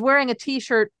I was wearing a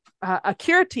t-shirt, a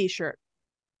Cure t-shirt.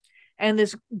 And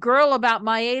this girl about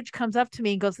my age comes up to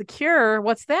me and goes, "The Cure,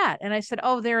 what's that?" And I said,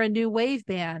 "Oh, they're a new wave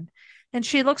band." And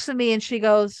she looks at me and she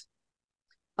goes,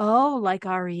 "Oh, like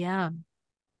REM."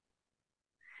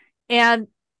 And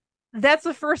that's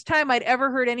the first time I'd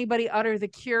ever heard anybody utter The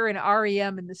Cure and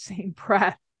REM in the same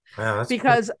breath. Wow, that's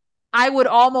Because I would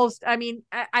almost, I mean,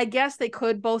 I guess they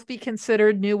could both be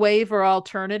considered new wave or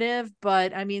alternative,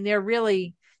 but I mean, they're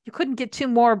really, you couldn't get two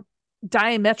more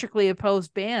diametrically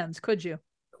opposed bands, could you?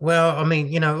 Well, I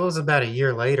mean, it was about a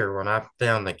year later when I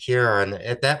found The Cure, and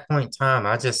at that point in time,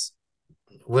 I just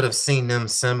would have seen them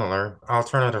similar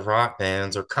alternative rock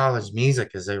bands or college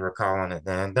music as they were calling it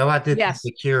then. Though I did think Yes.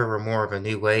 The Cure were more of a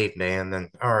new wave band than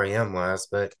REM was,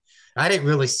 but I didn't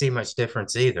really see much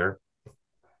difference either.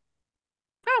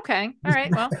 Okay. All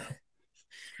right. Well,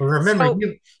 But remember,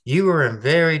 so you were in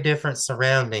very different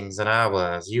surroundings than I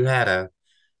was. You had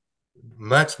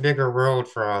much bigger world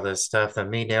for all this stuff than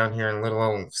me down here in little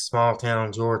old small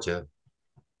town Georgia.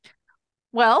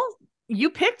 Well, you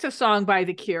picked a song by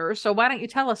The Cure, so why don't you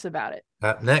tell us about it?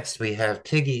 Up next, we have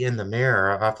Piggy in the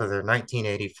Mirror off of their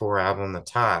 1984 album, The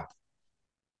Top,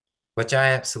 which I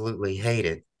absolutely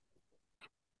hated.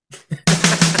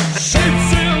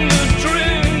 Shapes in the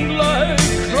dream like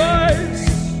Christ,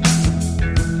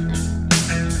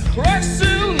 cracks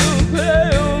in the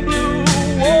pale blue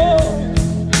wall.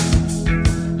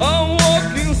 I'm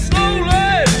walking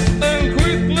slowly and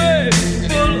quickly,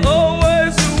 but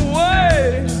always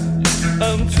away.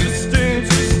 I'm twisting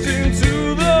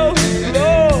to the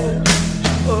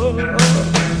floor.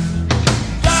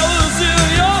 Flowers in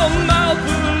your mouth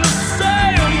in the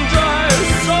same dry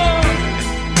song.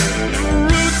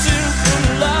 Rooting from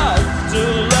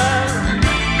laughter land.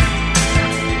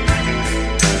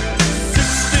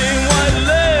 16 white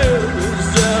letters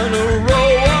and a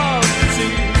row of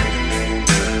teeth.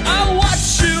 I watch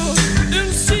you in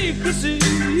secrecy.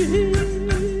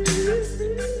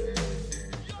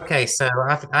 Okay, so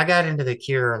I got into The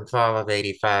Cure in fall of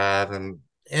 85, and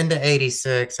into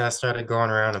 86, I started going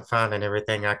around and finding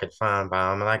everything I could find by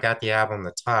them, and I got the album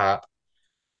The Top,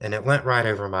 and it went right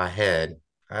over my head.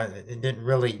 It didn't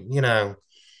really,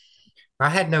 I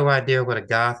had no idea what a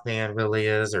goth band really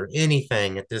is or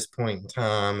anything at this point in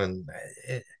time, and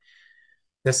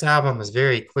this album is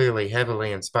very clearly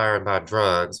heavily inspired by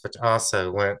drugs, which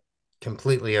also went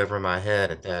completely over my head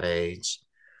at that age.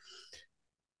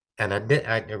 And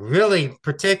I really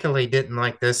particularly didn't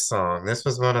like this song. This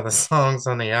was one of the songs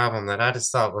on the album that I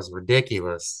just thought was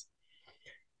ridiculous.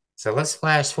 So let's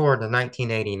flash forward to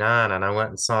 1989, and I went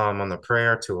and saw them on the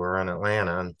Prayer Tour in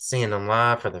Atlanta and seeing them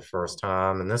live for the first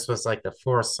time. And this was like the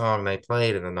fourth song they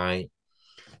played of the night.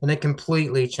 And it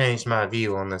completely changed my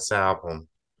view on this album.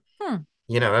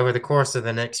 Over the course of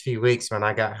the next few weeks when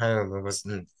I got home, it was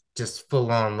just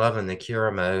full on loving the Cure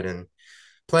mode and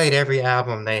played every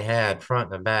album they had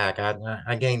front and back.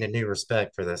 I gained a new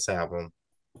respect for this album.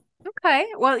 Okay.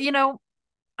 Well,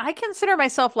 I consider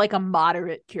myself like a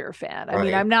moderate Cure fan. I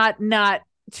mean, Right. I'm not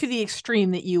to the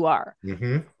extreme that you are.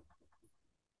 Mm-hmm.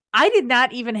 I did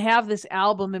not even have this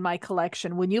album in my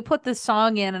collection. When you put this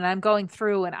song in and I'm going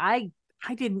through and I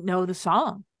didn't know the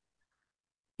song.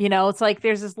 It's like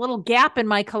there's this little gap in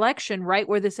my collection right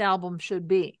where this album should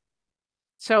be.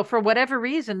 So for whatever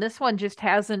reason, this one just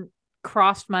hasn't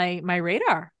crossed my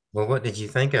radar. Well, what did you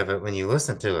think of it when you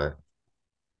listened to it?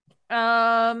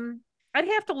 I'd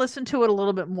have to listen to it a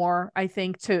little bit more, I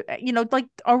think, to like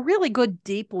a really good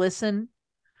deep listen.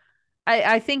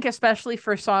 I think especially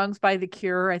for songs by The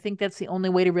Cure, I think that's the only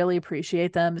way to really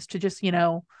appreciate them is to just,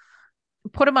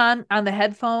 put them on the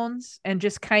headphones and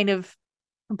just kind of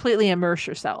completely immerse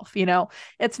yourself.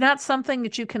 It's not something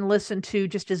that you can listen to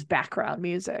just as background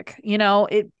music.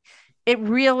 It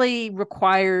really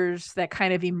requires that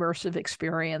kind of immersive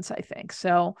experience, I think.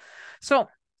 So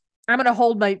I'm going to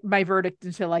hold my verdict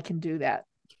until I can do that.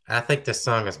 I think this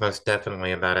song is most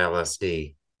definitely about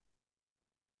LSD.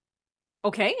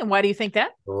 Okay. And why do you think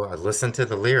that? Well, listen to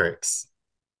the lyrics.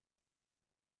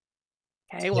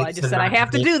 Okay. Well, I Shapes just in said I my have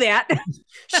to drink- do that.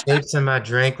 Shapes in my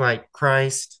drink like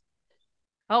Christ.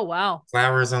 Oh, wow.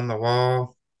 Flowers on the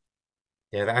wall.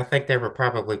 Yeah, I think they were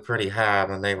probably pretty high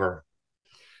when they were.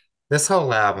 This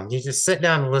whole album, you just sit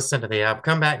down and listen to the album.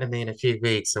 Come back to me in a few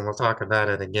weeks and we'll talk about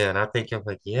it again. I think you'll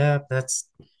be like, yeah, that's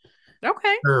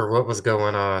Okay. sure what was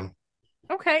going on.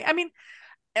 Okay. I mean,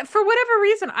 for whatever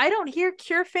reason, I don't hear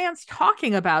Cure fans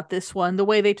talking about this one the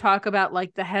way they talk about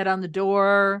like The Head on the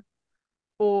Door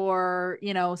or,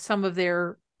 some of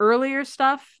their earlier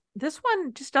stuff. This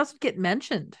one just doesn't get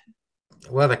mentioned.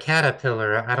 Well, The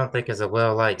Caterpillar, I don't think is a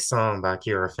well-liked song by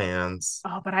Cure fans.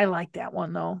 Oh, but I like that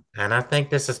one though. And I think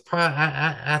this is probably,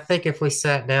 I think if we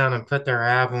sat down and put their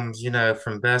albums,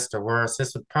 from best to worst,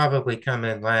 this would probably come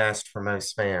in last for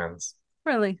most fans.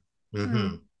 Really?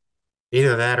 Mm-hmm.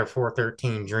 Either that or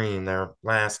 413 Dream, their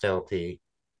last LP.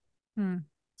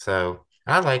 So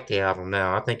I like the album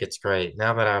now. I think it's great.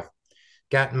 Now that I've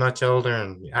gotten much older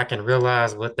and I can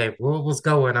realize what was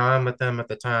going on with them at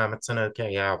the time, it's an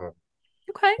okay album.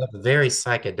 Okay. But very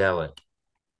psychedelic.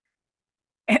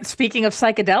 And speaking of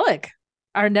psychedelic,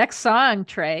 our next song,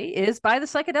 Trey, is by the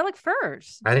Psychedelic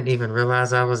Furs. I didn't even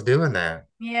realize I was doing that.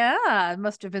 Yeah, it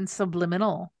must have been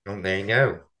subliminal. Oh, there you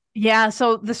go. Yeah,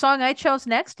 so the song I chose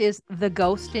next is The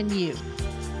Ghost in You.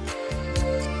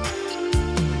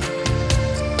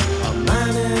 A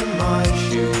man in my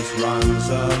shoes runs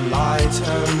a light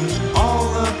and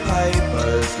all the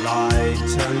papers lie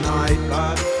tonight,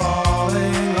 but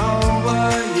falling over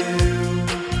you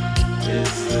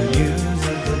is the news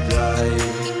of the day.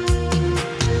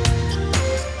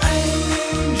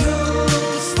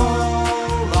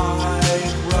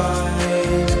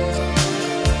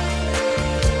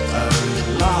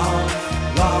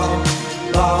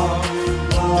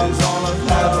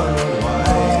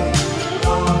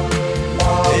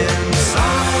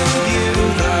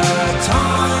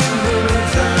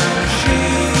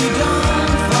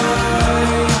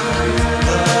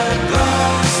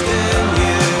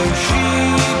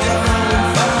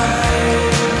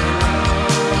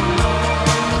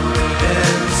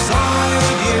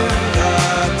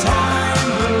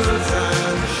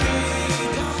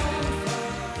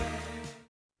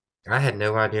 I had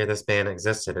no idea this band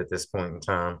existed at this point in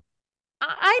time.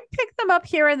 I picked them up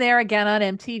here and there again on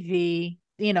MTV,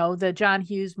 the John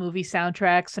Hughes movie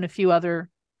soundtracks and a few other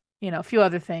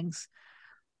things.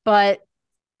 But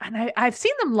I've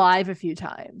seen them live a few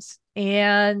times.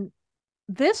 And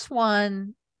this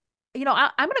one, I'm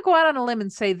going to go out on a limb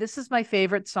and say this is my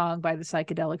favorite song by the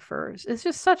Psychedelic Furs. It's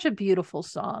just such a beautiful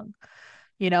song.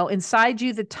 Inside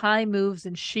you, the time moves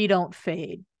and she don't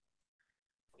fade.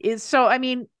 I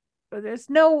mean, there's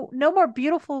no more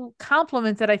beautiful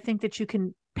compliment that I think that you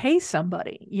can pay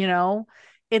somebody.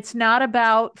 It's not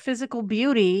about physical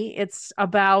beauty. It's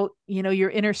about, your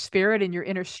inner spirit and your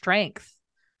inner strength,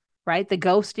 right? The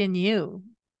ghost in you.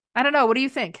 I don't know. What do you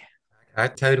think? I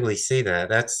totally see that.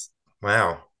 That's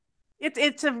wow.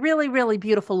 It's a really, really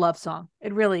beautiful love song.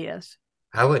 It really is.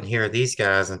 I wouldn't hear these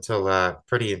guys until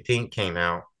Pretty in Pink came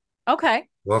out. Okay.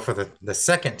 Well, for the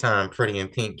second time Pretty in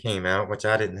Pink came out, which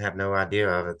I didn't have no idea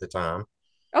of at the time.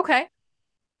 Okay.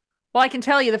 Well, I can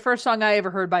tell you the first song I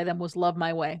ever heard by them was Love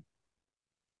My Way.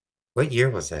 What year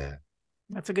was that?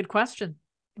 That's a good question.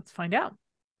 Let's find out.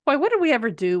 Boy, what did we ever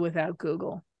do without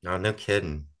Google? No, no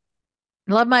kidding.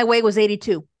 Love My Way was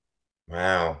 82.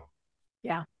 Wow.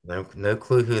 Yeah. No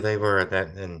clue who they were at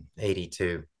that in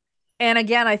 82. And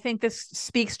again, I think this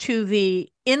speaks to the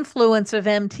influence of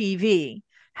MTV,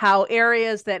 how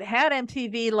areas that had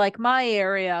MTV, like my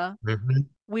area, Mhm.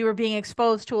 we were being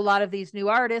exposed to a lot of these new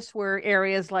artists, where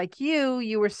areas like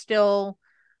you were still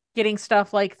getting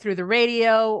stuff like through the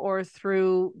radio or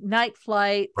through Night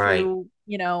Flight, Right. through,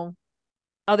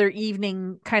 other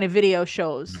evening kind of video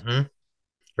shows. Mhm.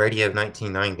 Radio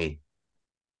 1990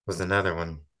 was another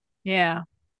one. Yeah.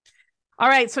 All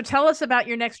right. So tell us about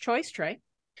your next choice, Trey.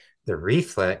 The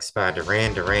Reflex by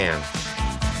Duran Duran.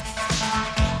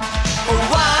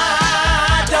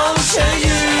 Why don't you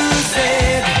use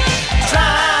it?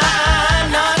 Try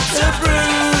not to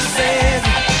bruise it.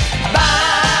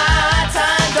 Buy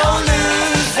time, don't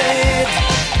lose it.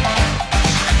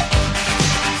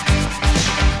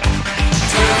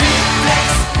 The reflex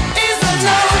is a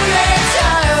lonely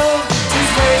child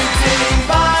who's waiting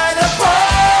by the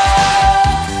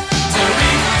pole. The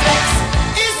reflex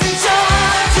is in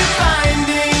charge of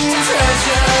finding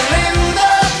treasure in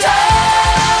the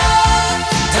dark.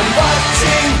 And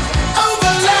watching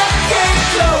over lucky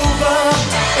clover,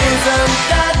 isn't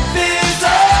that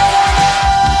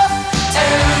bizarre?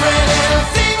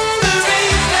 Everything the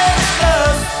reflex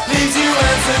does leaves you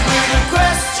answered with a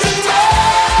question mark.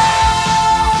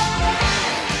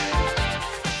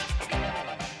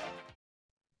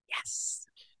 Yes.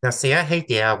 Now, see, I hate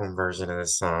the album version of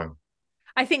this song.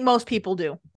 I think most people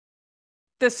do.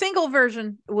 The single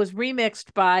version was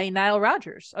remixed by Nile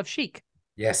Rodgers of Chic.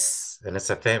 Yes, and it's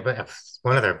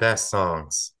one of their best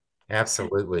songs.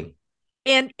 Absolutely.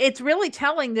 And it's really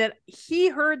telling that he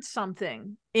heard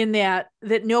something in that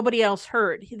nobody else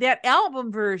heard. That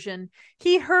album version,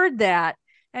 he heard that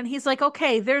and he's like,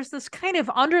 okay, there's this kind of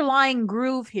underlying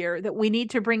groove here that we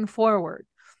need to bring forward.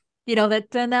 That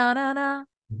da-na-na-na.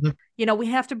 Mhm. We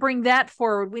have to bring that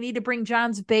forward. We need to bring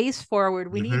John's bass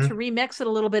forward. We need to remix it a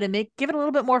little bit and give it a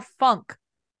little bit more funk.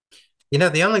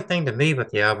 The only thing to me with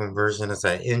the album version is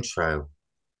that intro.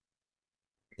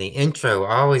 The intro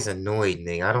always annoyed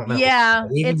me. I don't know. Yeah,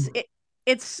 Even,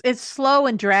 it's slow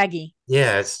and draggy.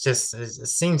 yeah, it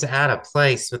seems out of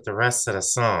place with the rest of the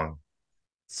song.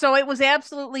 So it was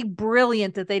absolutely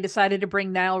brilliant that they decided to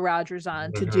bring Nile Rodgers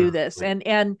on to do this.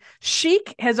 And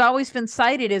Chic has always been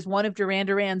cited as one of Duran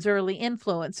Duran's early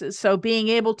influences. So being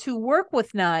able to work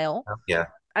with Nile, Yeah.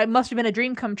 it must have been a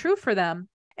dream come true for them.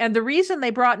 And the reason they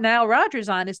brought Nile Rodgers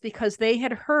on is because they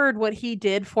had heard what he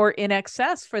did for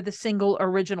INXS for the single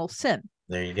Original Sin,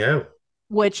 There you go.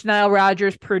 which Nile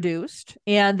Rodgers produced.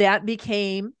 And that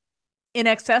became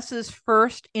INXS's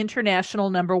first international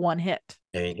 #1 hit.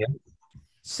 There you go.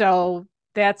 So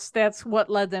that's what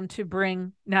led them to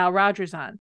bring Nile Rodgers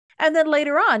on. And then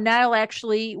later on, Nile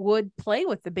actually would play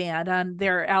with the band on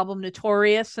their album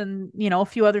Notorious and, a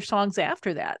few other songs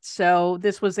after that. So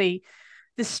this was the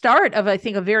start of, I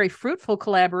think, a very fruitful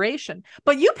collaboration.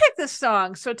 But you picked this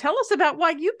song, so tell us about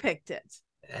why you picked it.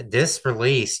 This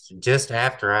released just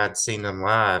after I'd seen them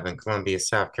live in Columbia,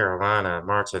 South Carolina,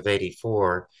 March of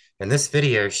 '84. And this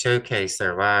video showcased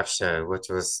their live show, which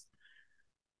was,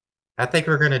 I think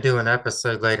we're going to do an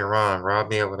episode later on where I'll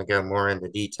be able to go more into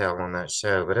detail on that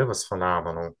show, but it was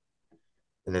phenomenal.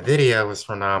 And the video was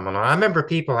phenomenal. I remember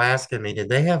people asking me, did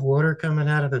they have water coming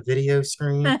out of the video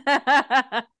screen?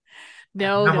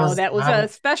 No, that was a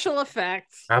special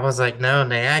effect. I was like, no,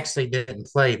 and they actually didn't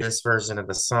play this version of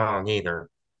the song either.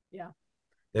 Yeah.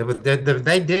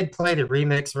 They did play the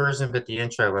remix version, but the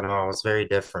intro and all was very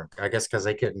different. I guess because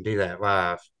they couldn't do that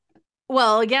live.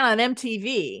 Well, again, on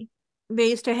MTV, they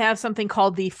used to have something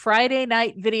called the Friday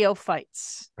Night Video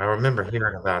Fights, I remember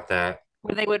hearing about that.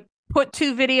 where they would put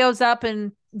two videos up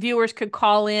and viewers could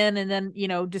call in and then,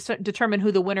 determine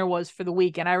who the winner was for the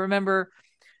week. And I remember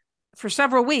for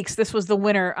several weeks, this was the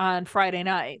winner on Friday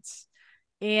nights.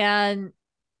 And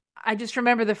I just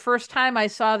remember the first time I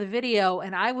saw the video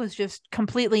and I was just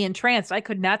completely entranced. I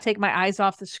could not take my eyes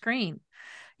off the screen.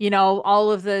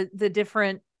 All of the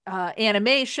different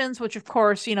animations, which of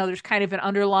course, there's kind of an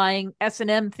underlying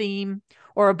S&M theme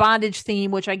or a bondage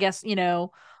theme, which I guess,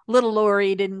 little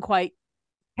Lori didn't quite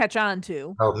catch on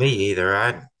to. Oh, me either.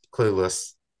 I'm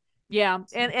clueless. Yeah.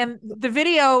 And the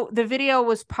video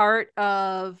was part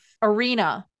of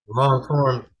Arena. Long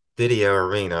form video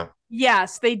arena.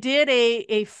 Yes, they did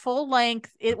a full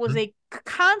length. It was a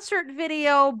concert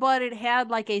video, but it had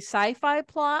like a sci-fi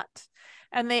plot.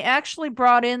 And they actually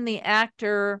brought in the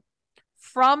actor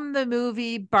from the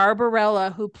movie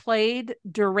Barbarella who played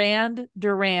Durand,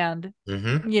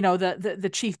 Mm-hmm. the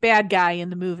chief bad guy in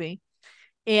the movie.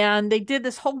 And they did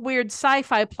this whole weird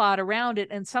sci-fi plot around it.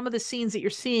 And some of the scenes that you're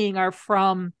seeing are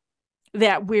from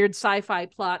that weird sci-fi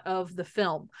plot of the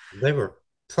film. They were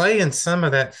playing some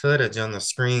of that footage on the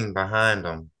screen behind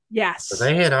them. Yes. So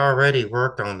they had already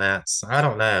worked on that. I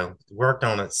don't know, worked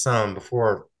on it some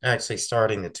before actually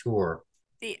starting the tour.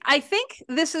 I think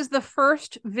this is the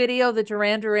first video that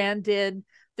Duran did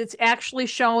that's actually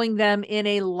showing them in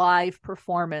a live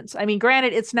performance. I mean,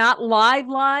 granted, it's not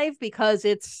live because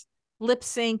it's lip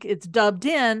sync, it's dubbed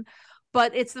in,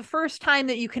 but it's the first time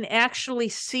that you can actually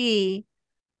see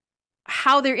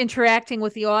how they're interacting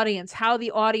with the audience, how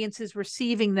the audience is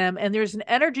receiving them. And there's an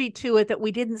energy to it that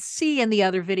we didn't see in the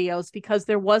other videos because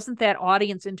there wasn't that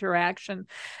audience interaction.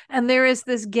 And there is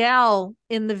this gal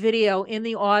in the video in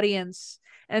the audience,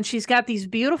 and she's got these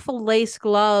beautiful lace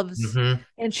gloves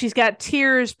and she's got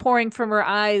tears pouring from her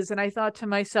eyes. And I thought to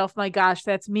myself, my gosh,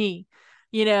 that's me.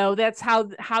 That's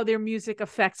how their music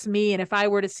affects me. And if I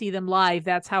were to see them live,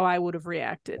 that's how I would have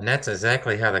reacted. And that's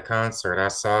exactly how the concert I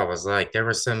saw was like. There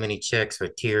were so many chicks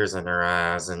with tears in their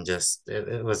eyes and just,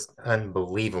 it was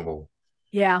unbelievable.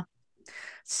 Yeah.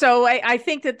 So I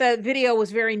think that the video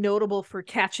was very notable for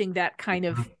catching that kind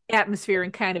of atmosphere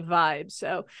and kind of vibe.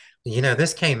 So,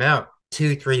 this came out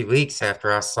 2-3 weeks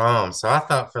after I saw them. So I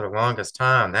thought for the longest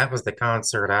time that was the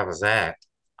concert I was at.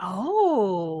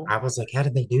 oh, I was like, how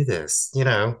did they do this?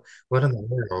 What in the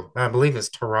world? I believe it's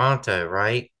Toronto,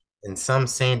 right? And some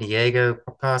San Diego,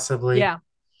 possibly. yeah.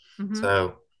 Mhm.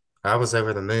 So I was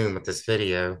over the moon with this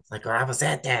video. Like, I was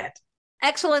at that.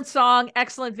 Excellent song,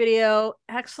 excellent video,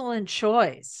 excellent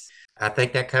choice. I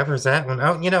think that covers that one.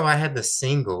 Oh, I had the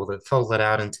single that folded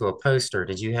out into a poster.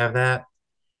 Did you have that?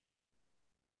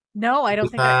 No, I don't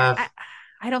think Five.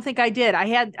 I don't think I did. I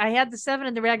had the Seven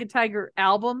and the Ragged Tiger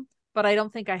album, but I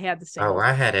don't think I had the Oh, single.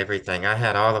 I had everything. I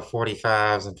had all the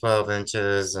 45s and 12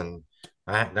 inches, and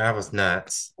I was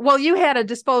nuts. Well, you had a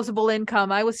disposable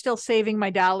income. I was still saving my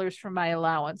dollars from my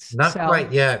allowance. Not So,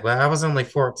 quite yet, but I was only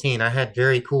 14. I had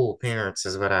very cool parents,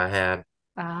 is what I had.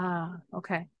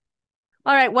 okay.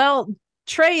 All right. Well,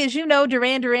 Trey, as you know,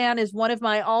 Duran is one of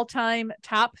my all-time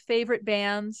top favorite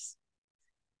bands.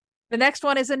 The next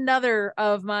one is another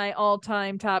of my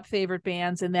all-time top favorite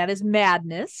bands, and that is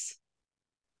Madness.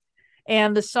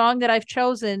 And the song that I've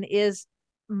chosen is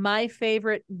my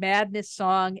favorite Madness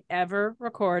song ever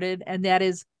recorded, and that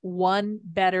is One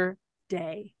Better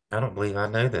Day. I don't believe I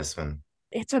know this one.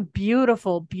 It's a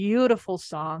beautiful, beautiful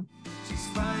song. She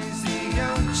finds the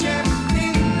young chap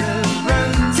in the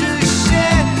road to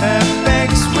share her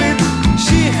bags with.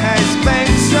 She has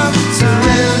bags up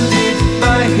surrounded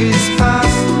by his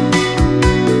past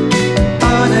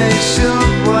on a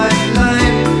short white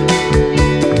line.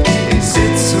 He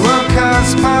sits while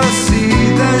cars pass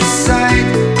either side,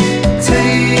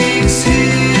 takes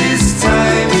his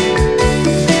time,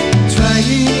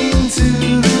 trying to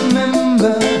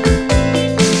remember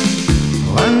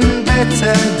one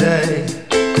better day.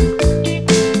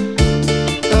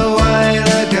 A while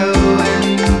ago when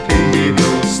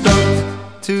people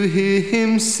stopped to hear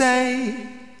him say,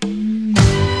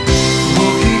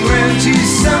 walking round you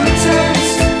sometimes,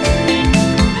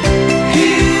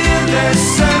 hear the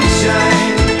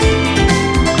sunshine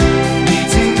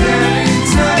beating down in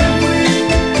time with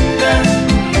the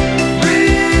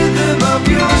rhythm of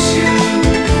your shoes.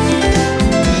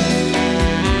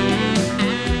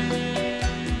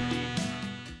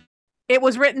 It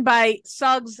was written by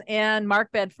Suggs and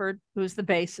Mark Bedford, who's the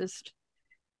bassist.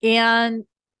 And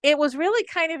it was really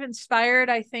kind of inspired,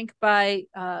 I think, by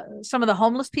some of the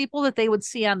homeless people that they would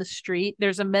see on the street.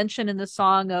 There's a mention in the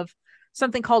song of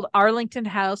something called Arlington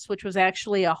House, which was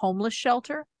actually a homeless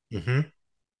shelter. Mm-hmm.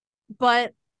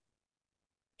 But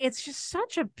it's just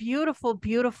such a beautiful,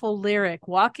 beautiful lyric.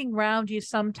 Walking around, you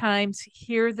sometimes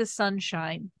hear the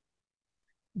sunshine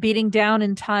beating down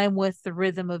in time with the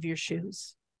rhythm of your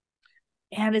shoes.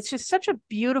 And it's just such a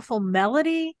beautiful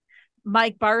melody.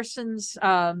 Mike Barson's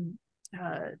not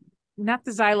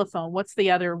the xylophone. What's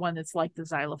the other one that's like the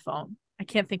xylophone? I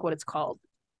can't think what it's called.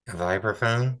 A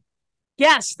vibraphone.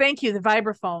 Yes, thank you. The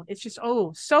vibraphone. It's just,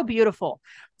 oh, so beautiful.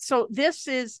 So this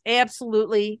is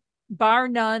absolutely, bar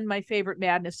none, my favorite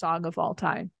Madness song of all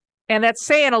time. And that's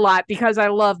saying a lot because I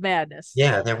love Madness.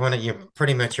 Yeah, they're one of your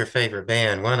pretty much your favorite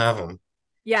band, one of them.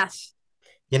 Yes.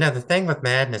 You know, the thing with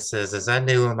Madness is I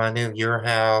knew them. I knew Your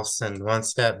House and One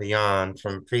Step Beyond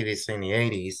from previously in the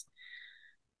 80s.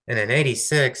 And in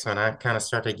 86, when I kind of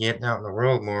started getting out in the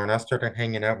world more and I started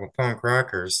hanging out with punk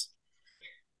rockers,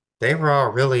 they were all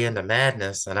really into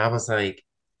Madness. And I was like,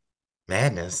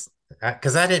 Madness?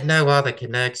 Because I didn't know all the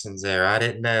connections there. I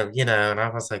didn't know, and I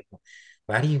was like,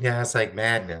 why do you guys like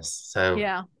Madness? So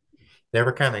Yeah. they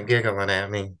were kind of giggling at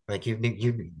me, like you,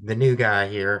 the new guy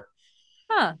here.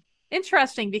 Huh.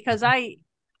 Interesting, because I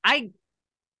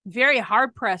very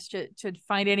hard pressed to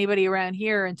find anybody around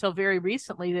here until very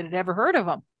recently that had ever heard of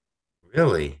them.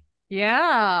 Really?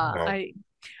 Yeah. Wow.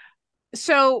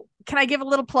 So can I give a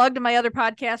little plug to my other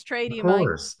podcast, Trey? Do Of you mind?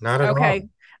 course, not at Okay. all.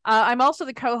 I'm also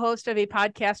the co-host of a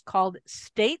podcast called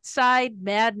Stateside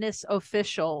Madness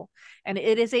Official, and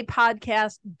it is a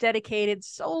podcast dedicated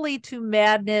solely to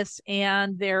Madness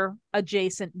and their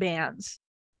adjacent bands.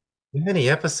 How many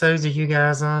episodes are you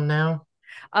guys on now?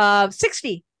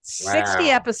 60 Wow.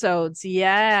 episodes.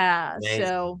 Yeah. Amazing.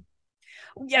 So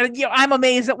yeah, I'm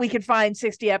amazed that we could find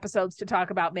 60 episodes to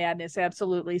talk about Madness.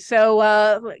 Absolutely.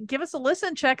 So give us a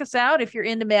listen, check us out if you're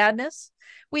into Madness.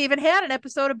 We even had an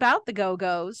episode about the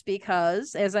Go-Go's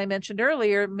because, as I mentioned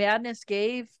earlier, Madness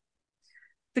gave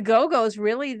the Go-Go's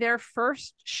really their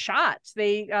first shot.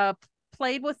 They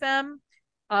played with them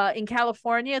in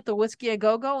California at the Whiskey A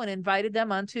Go-Go and invited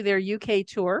them onto their UK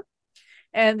tour.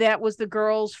 And that was the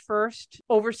girls' first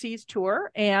overseas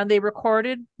tour. And they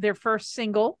recorded their first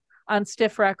single on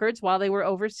Stiff Records while they were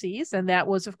overseas. And that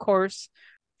was, of course,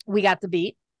 We Got the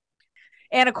Beat.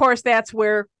 And of course, that's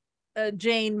where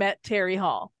Jane met Terry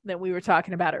Hall that we were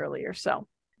talking about earlier. So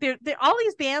all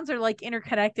these bands are like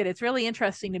interconnected. It's really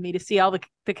interesting to me to see all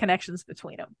the connections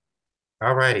between them.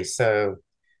 All righty. So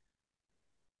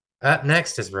up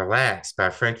next is Relax by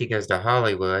Frankie Goes to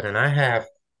Hollywood. And I have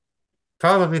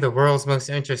probably the world's most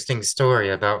interesting story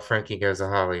about Frankie Goes to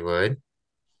Hollywood.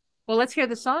 Well, let's hear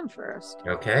the song first.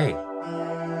 Okay.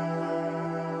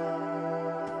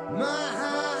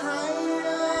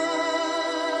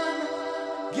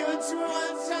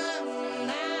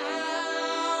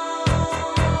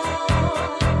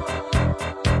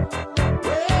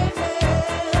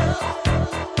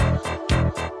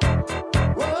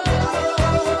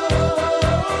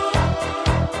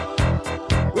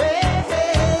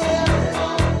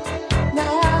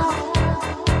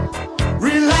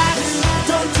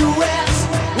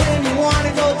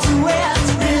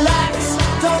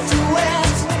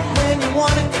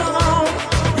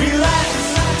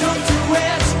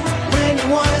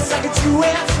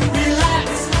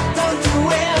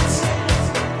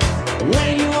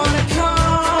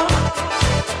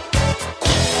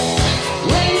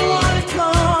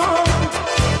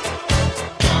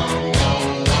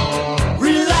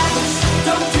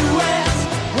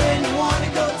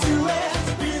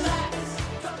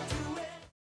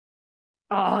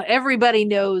 Oh, everybody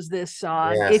knows this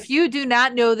song. Yes. If you do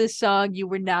not know this song, you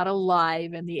were not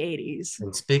alive in the 80s.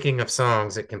 And speaking of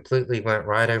songs, it completely went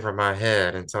right over my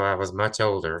head until I was much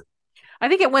older. I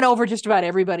think it went over just about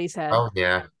everybody's head. Oh,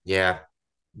 yeah. Yeah.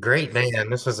 Great band.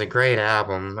 This was a great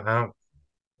album. I don't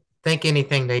think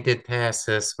anything they did past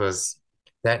this was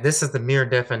that this is the mere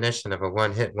definition of a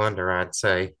one-hit wonder, I'd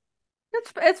say.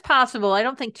 It's possible. I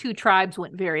don't think Two Tribes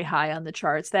went very high on the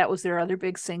charts. That was their other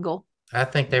big single. I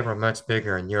think they were much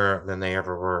bigger in Europe than they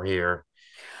ever were here.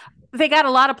 They got a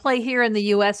lot of play here in the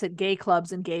US at gay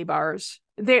clubs and gay bars.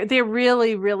 They're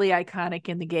really, really iconic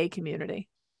in the gay community.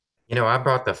 You know, I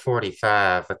brought the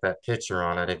 45 with that picture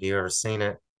on it. Have you ever seen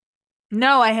it?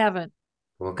 No, I haven't.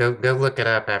 Well, go look it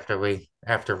up after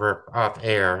we're off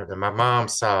air. And my mom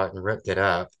saw it and ripped it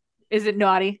up. Is it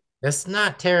naughty? It's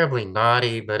not terribly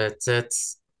naughty, but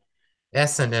it's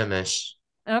S&M-ish.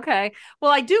 Okay. Well,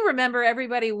 I do remember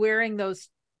everybody wearing those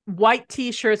white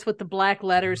T-shirts with the black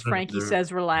letters. Frankie Mhm.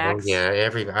 says, Oh "Relax." yeah,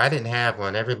 I didn't have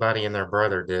one. Everybody and their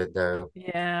brother did though.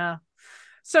 Yeah.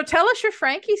 So tell us your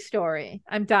Frankie story.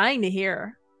 I'm dying to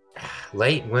hear.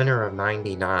 Late winter of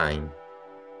 '99,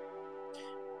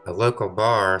 a local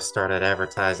bar started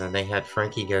advertising they had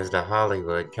Frankie Goes to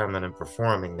Hollywood coming and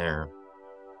performing there.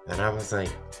 And I was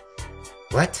like,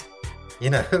 what?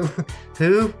 You know,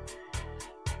 who?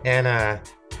 And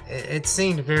it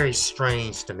seemed very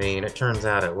strange to me, and it turns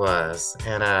out it was.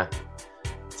 And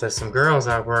so some girls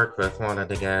I worked with wanted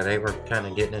to go. They were kind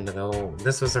of getting into the old.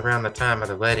 This was around the time of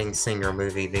the Wedding Singer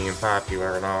movie being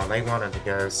popular and all. And they wanted to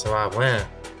go, so I went.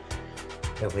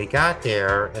 And we got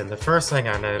there, and the first thing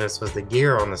I noticed was the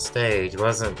gear on the stage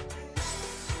wasn't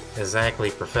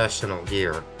exactly professional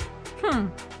gear. Hmm.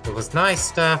 It was nice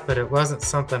stuff, but it wasn't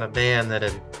something a band that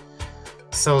had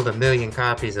sold 1 million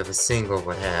copies of a single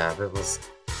would have. It was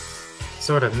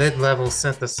sort of mid-level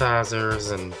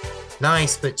synthesizers and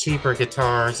nice but cheaper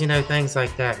guitars, you know, things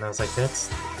like that. And I was like, that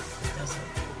doesn't.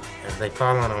 And they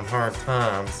fallen on hard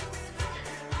times.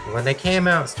 When they came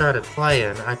out and started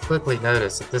playing, I quickly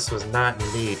noticed that this was not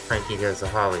indeed Frankie Goes to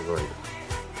Hollywood.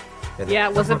 And Yeah,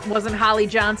 it wasn't Holly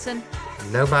Johnson.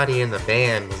 nobody in the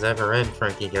band was ever in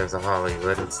Frankie Goes to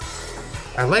Hollywood.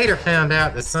 I later found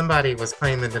out that somebody was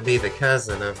claiming to be the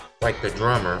cousin of, like, the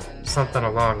drummer, something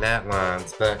along that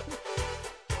lines. But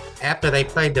after they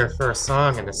played their first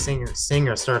song and the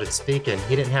singer started speaking,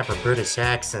 he didn't have a British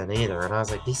accent either. And I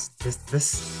was like,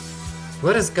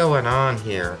 what is going on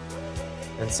here?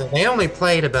 And so they only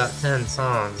played about 10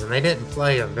 songs, and they didn't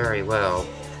play them very well.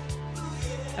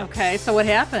 Okay, so what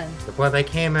happened? Well, they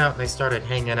came out and they started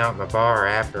hanging out in the bar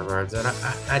afterwards, and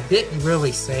I didn't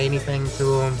really say anything to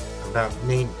them about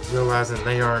me realizing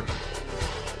they aren't.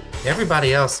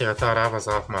 Everybody else there thought I was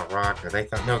off my rocker. They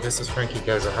thought, no, this is Frankie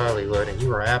Goes to Hollywood, and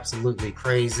you are absolutely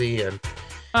crazy. And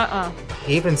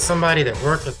even somebody that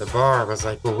worked at the bar was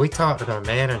like, well, we talked to their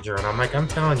manager, and I'm like, I'm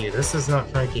telling you, this is not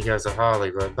Frankie Goes to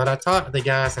Hollywood. But I talked to the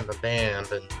guys in the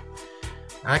band, and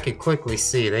I could quickly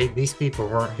see these people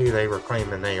weren't who they were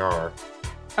claiming they are.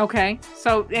 Okay,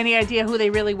 so any idea who they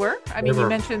really were? I mean, you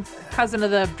mentioned cousin of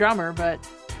the drummer, but...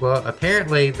 Well,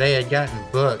 apparently they had gotten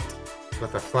booked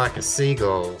with a flock of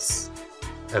seagulls,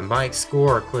 and Mike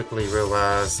Score quickly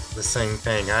realized the same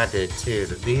thing I did too,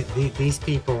 that these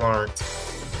people aren't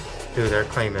who they're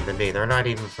claiming to be. They're not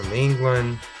even from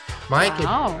England.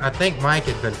 I think Mike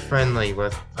had been friendly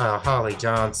with Holly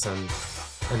Johnson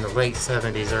in the late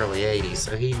 70s, early 80s,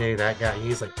 so he knew that guy.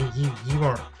 He's like, you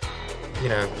aren't, you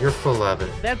know, you're full of it.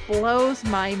 That blows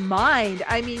my mind.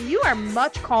 I mean, you are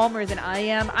much calmer than I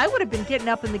am. I would have been getting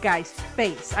up in the guy's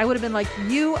face. I would have been like,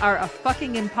 you are a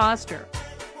fucking imposter.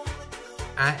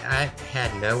 I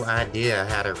had no idea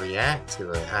how to react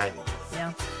to it.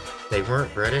 Yeah. They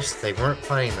weren't British. They weren't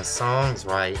playing the songs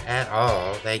right at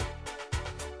all. The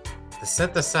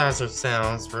synthesizer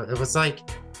sounds were, it was like,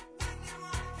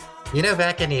 you know,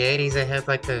 back in the 80s, they had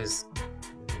like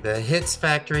the Hits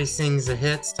Factory sings the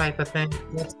hits type of thing.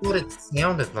 That's what it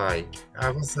sounded like. I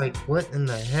was like, what in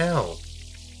the hell?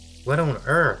 What on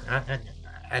earth? I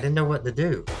didn't know what to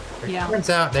do. It turns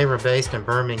out they were based in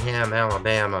Birmingham,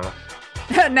 Alabama.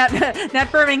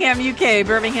 not Birmingham, UK,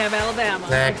 Birmingham, Alabama.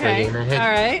 Exactly. Okay. All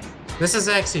right. This is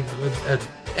actually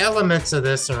elements of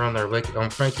this are on their wiki, on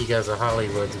Frankie Goes to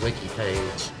Hollywood's wiki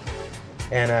page.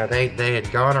 And they had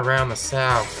gone around the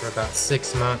South for about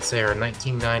 6 months there in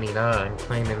 1999,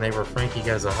 claiming they were Frankie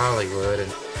Goes to Hollywood, and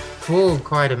fooled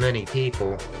quite a many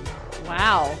people.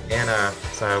 Wow. And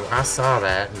so I saw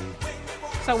that. And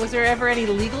so was there ever any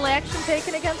legal action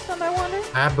taken against them, I wonder?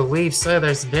 I believe so.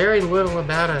 There's very little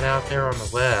about it out there on the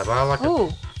web. All I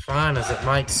could find is that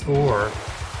Mike Score,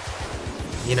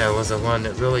 you know, was the one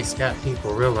that really got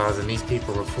people realizing these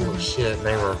people were full of shit, and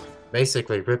they were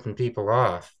basically ripping people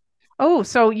off. Oh,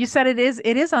 so you said it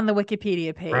is on the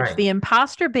Wikipedia page. Right. The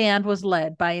Imposter Band was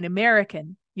led by an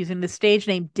American using the stage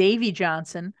name Davy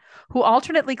Johnson, who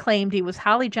alternately claimed he was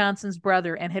Holly Johnson's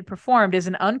brother and had performed as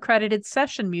an uncredited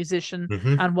session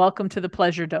musician on Welcome to the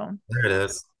Pleasure Dome. There it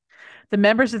is. The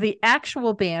members of the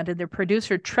actual band and their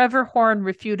producer Trevor Horn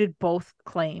refuted both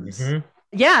claims.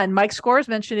 Yeah, and Mike Score's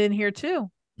mentioned in here too.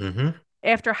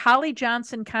 After Holly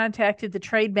Johnson contacted the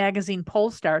trade magazine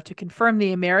Polestar to confirm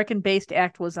the American-based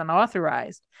act was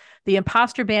unauthorized, the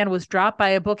Imposter Band was dropped by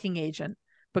a booking agent,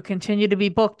 but continued to be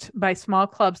booked by small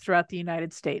clubs throughout the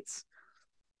United States.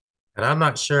 And I'm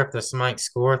not sure if this Mike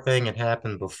Score thing had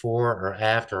happened before or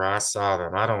after I saw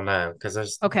them. I don't know,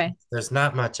 because there's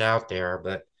not much out there.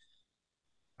 But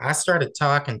I started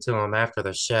talking to them after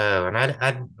the show, and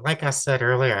I like I said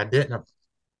earlier, I didn't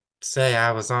say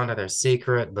I was onto their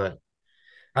secret, but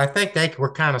I think they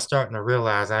were kind of starting to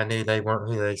realize I knew they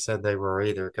weren't who they said they were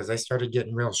either, because they started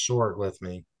getting real short with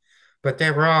me. But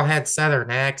they were all had Southern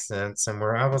accents, and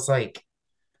where I was like,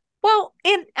 Well,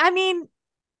 I mean,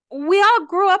 we all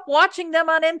grew up watching them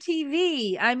on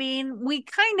MTV. I mean, we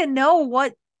kind of know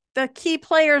what the key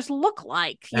players look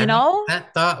like, you and know?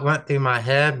 that thought went through my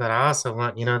head, but I also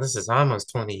went, this is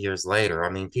almost 20 years later. I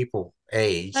mean, people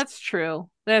age. That's true.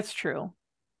 That's true.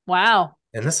 Wow.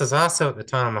 And this is also at the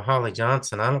time of Holly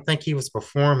Johnson. I don't think he was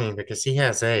performing because he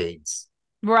has AIDS.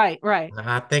 Right, right.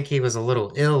 I think he was a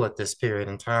little ill at this period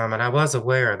in time, and I was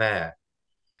aware of that.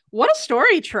 What a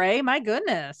story, Trey. My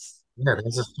goodness. Yeah,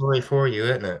 there's a story for you,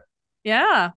 isn't it?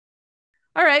 Yeah.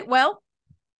 All right. Well,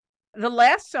 the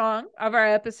last song of our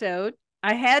episode,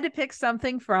 I had to pick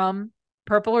something from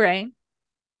Purple Rain,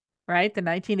 right? The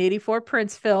 1984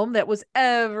 Prince film that was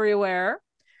everywhere.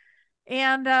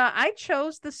 And I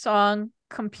chose the song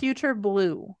Computer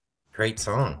Blue. Great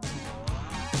song.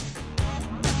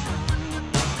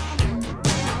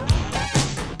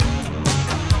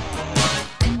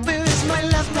 Where is my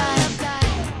love life?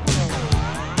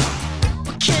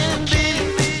 What can be?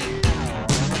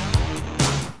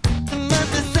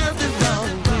 Must be something wrong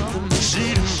with the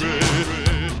machinery.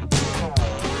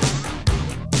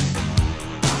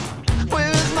 Where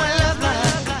is my love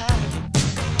life?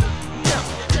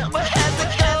 What has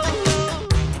it got to do?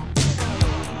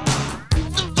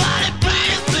 Somebody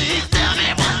please tell me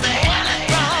what the hell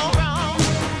is wrong.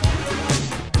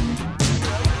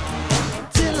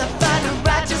 Till I find a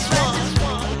righteous one,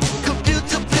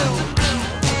 computer blue.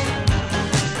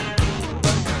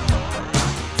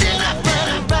 Till I find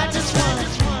a righteous one,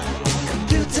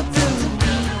 computer blue.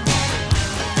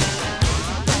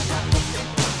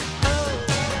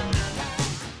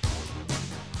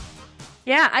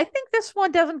 Yeah, I think this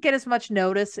one doesn't get as much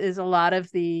notice as a lot of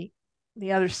the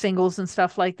other singles and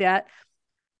stuff like that.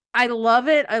 I love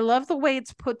it. I love the way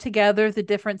it's put together, the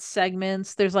different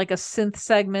segments. There's like a synth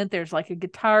segment, there's like a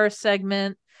guitar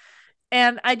segment.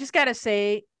 And I just got to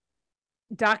say,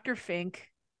 Dr. Fink,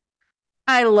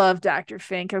 I love Dr.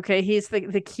 Fink. Okay. He's the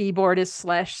keyboardist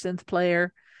slash synth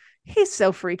player. He's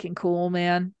so freaking cool,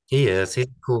 man. He is. He's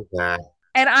a cool guy.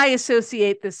 And I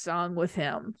associate this song with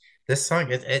him. This song,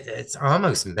 it's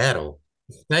almost metal,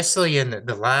 especially in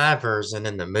the live version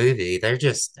in the movie. They're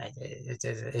just,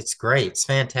 it's great. It's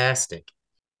fantastic.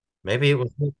 Maybe it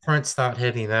was what Prince thought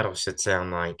heavy metal should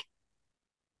sound like.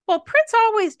 Well, Prince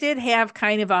always did have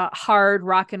kind of a hard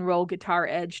rock and roll guitar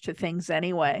edge to things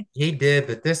anyway. He did,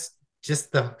 but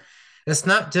it's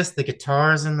not just the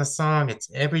guitars in the song, it's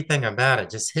everything about it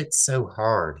just hits so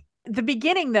hard. The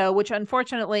beginning, though, which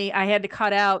unfortunately I had to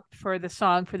cut out for the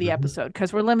song for the Mhm. episode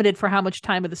because we're limited for how much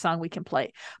time of the song we can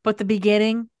play. But the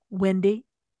beginning, windy.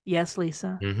 Yes,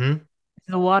 Lisa. Hmm. Is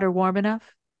the water warm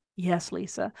enough? Yes,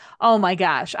 Lisa. Oh my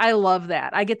gosh. I love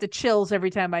that. I get the chills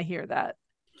every time I hear that.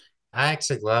 I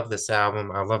actually love this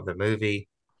album. I love the movie.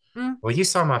 Mm, Well, you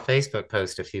saw my Facebook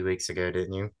post a few weeks ago,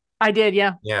 didn't you? I did,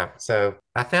 yeah. Yeah. So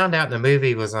I found out the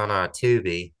movie was on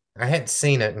Tubi. I hadn't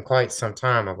seen it in quite some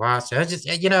time. I watched it. I just,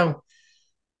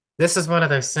 this is one of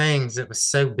those things that was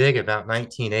so big about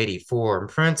 1984. And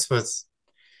Prince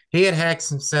he had had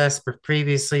success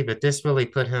previously, but this really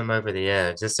put him over the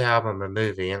edge, this album and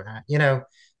movie. And,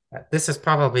 this is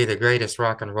probably the greatest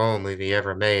rock and roll movie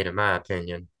ever made, in my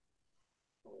opinion.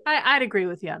 I'd agree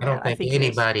with you on I don't that. I think think it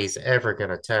is. anybody's ever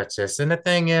going to touch this. And the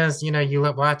thing is,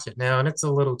 watch it now and it's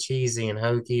a little cheesy and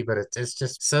hokey, but it's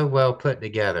just so well put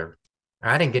together.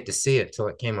 I didn't get to see it till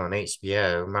it came on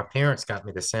HBO. My parents got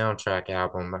me the soundtrack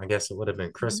album. I guess it would have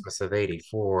been Christmas of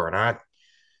 '84, and I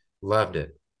loved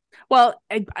it. Well,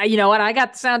 you know what? I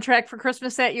got the soundtrack for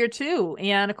Christmas that year too.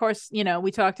 And of course,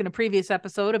 we talked in a previous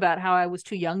episode about how I was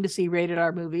too young to see rated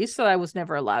R movies, so I was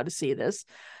never allowed to see this.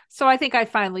 So I think I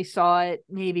finally saw it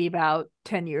maybe about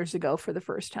 10 years ago for the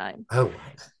first time. Oh,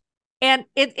 And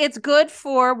it's good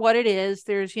for what it is.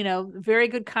 There's, very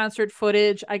good concert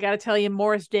footage. I got to tell you,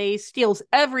 Morris Day steals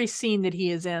every scene that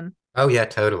he is in. oh yeah,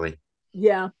 totally.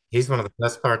 Yeah. He's one of the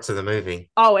best parts of the movie.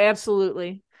 Oh,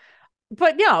 absolutely.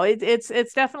 But no,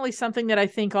 it's definitely something that I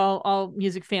think all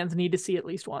music fans need to see at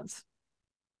least once.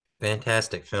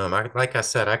 Fantastic film. Like I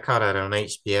said, I caught it on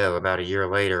HBO about a year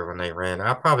later when they ran.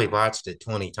 I probably watched it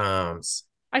 20 times.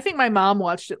 I think my mom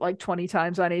watched it like 20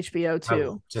 times on HBO I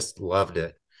too. just loved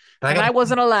it. And I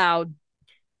wasn't allowed.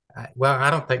 Well, I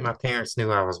don't think my parents knew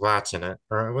I was watching it,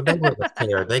 or well, they wouldn't have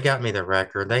cared. They got me the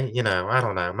record. I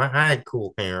don't know. I had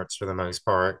cool parents for the most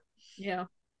part. Yeah.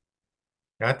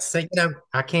 I'd say,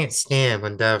 I can't stand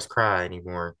when doves cry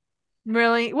anymore.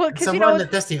 Really? Well, It's because the one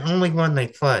that's the only one they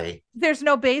play. there's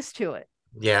no bass to it.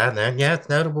 Yeah, yeah, it's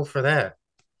notable for that.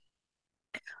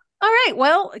 All right.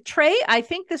 Well, Trey, I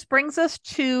think this brings us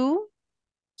to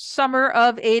summer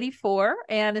of 84,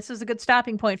 and this is a good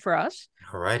stopping point for us.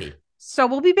 Alrighty. So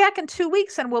we'll be back in 2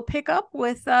 weeks and we'll pick up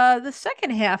with the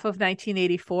second half of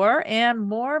 1984 and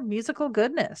more musical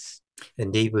goodness.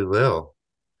 Indeed, we will.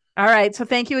 All right. So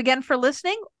thank you again for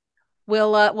listening.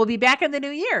 We'll be back in the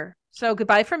new year. So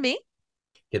goodbye from me.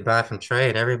 Goodbye from Trey,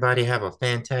 and everybody have a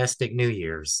fantastic New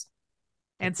Year's.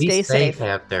 And Be stay safe.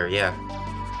 out there. Yeah.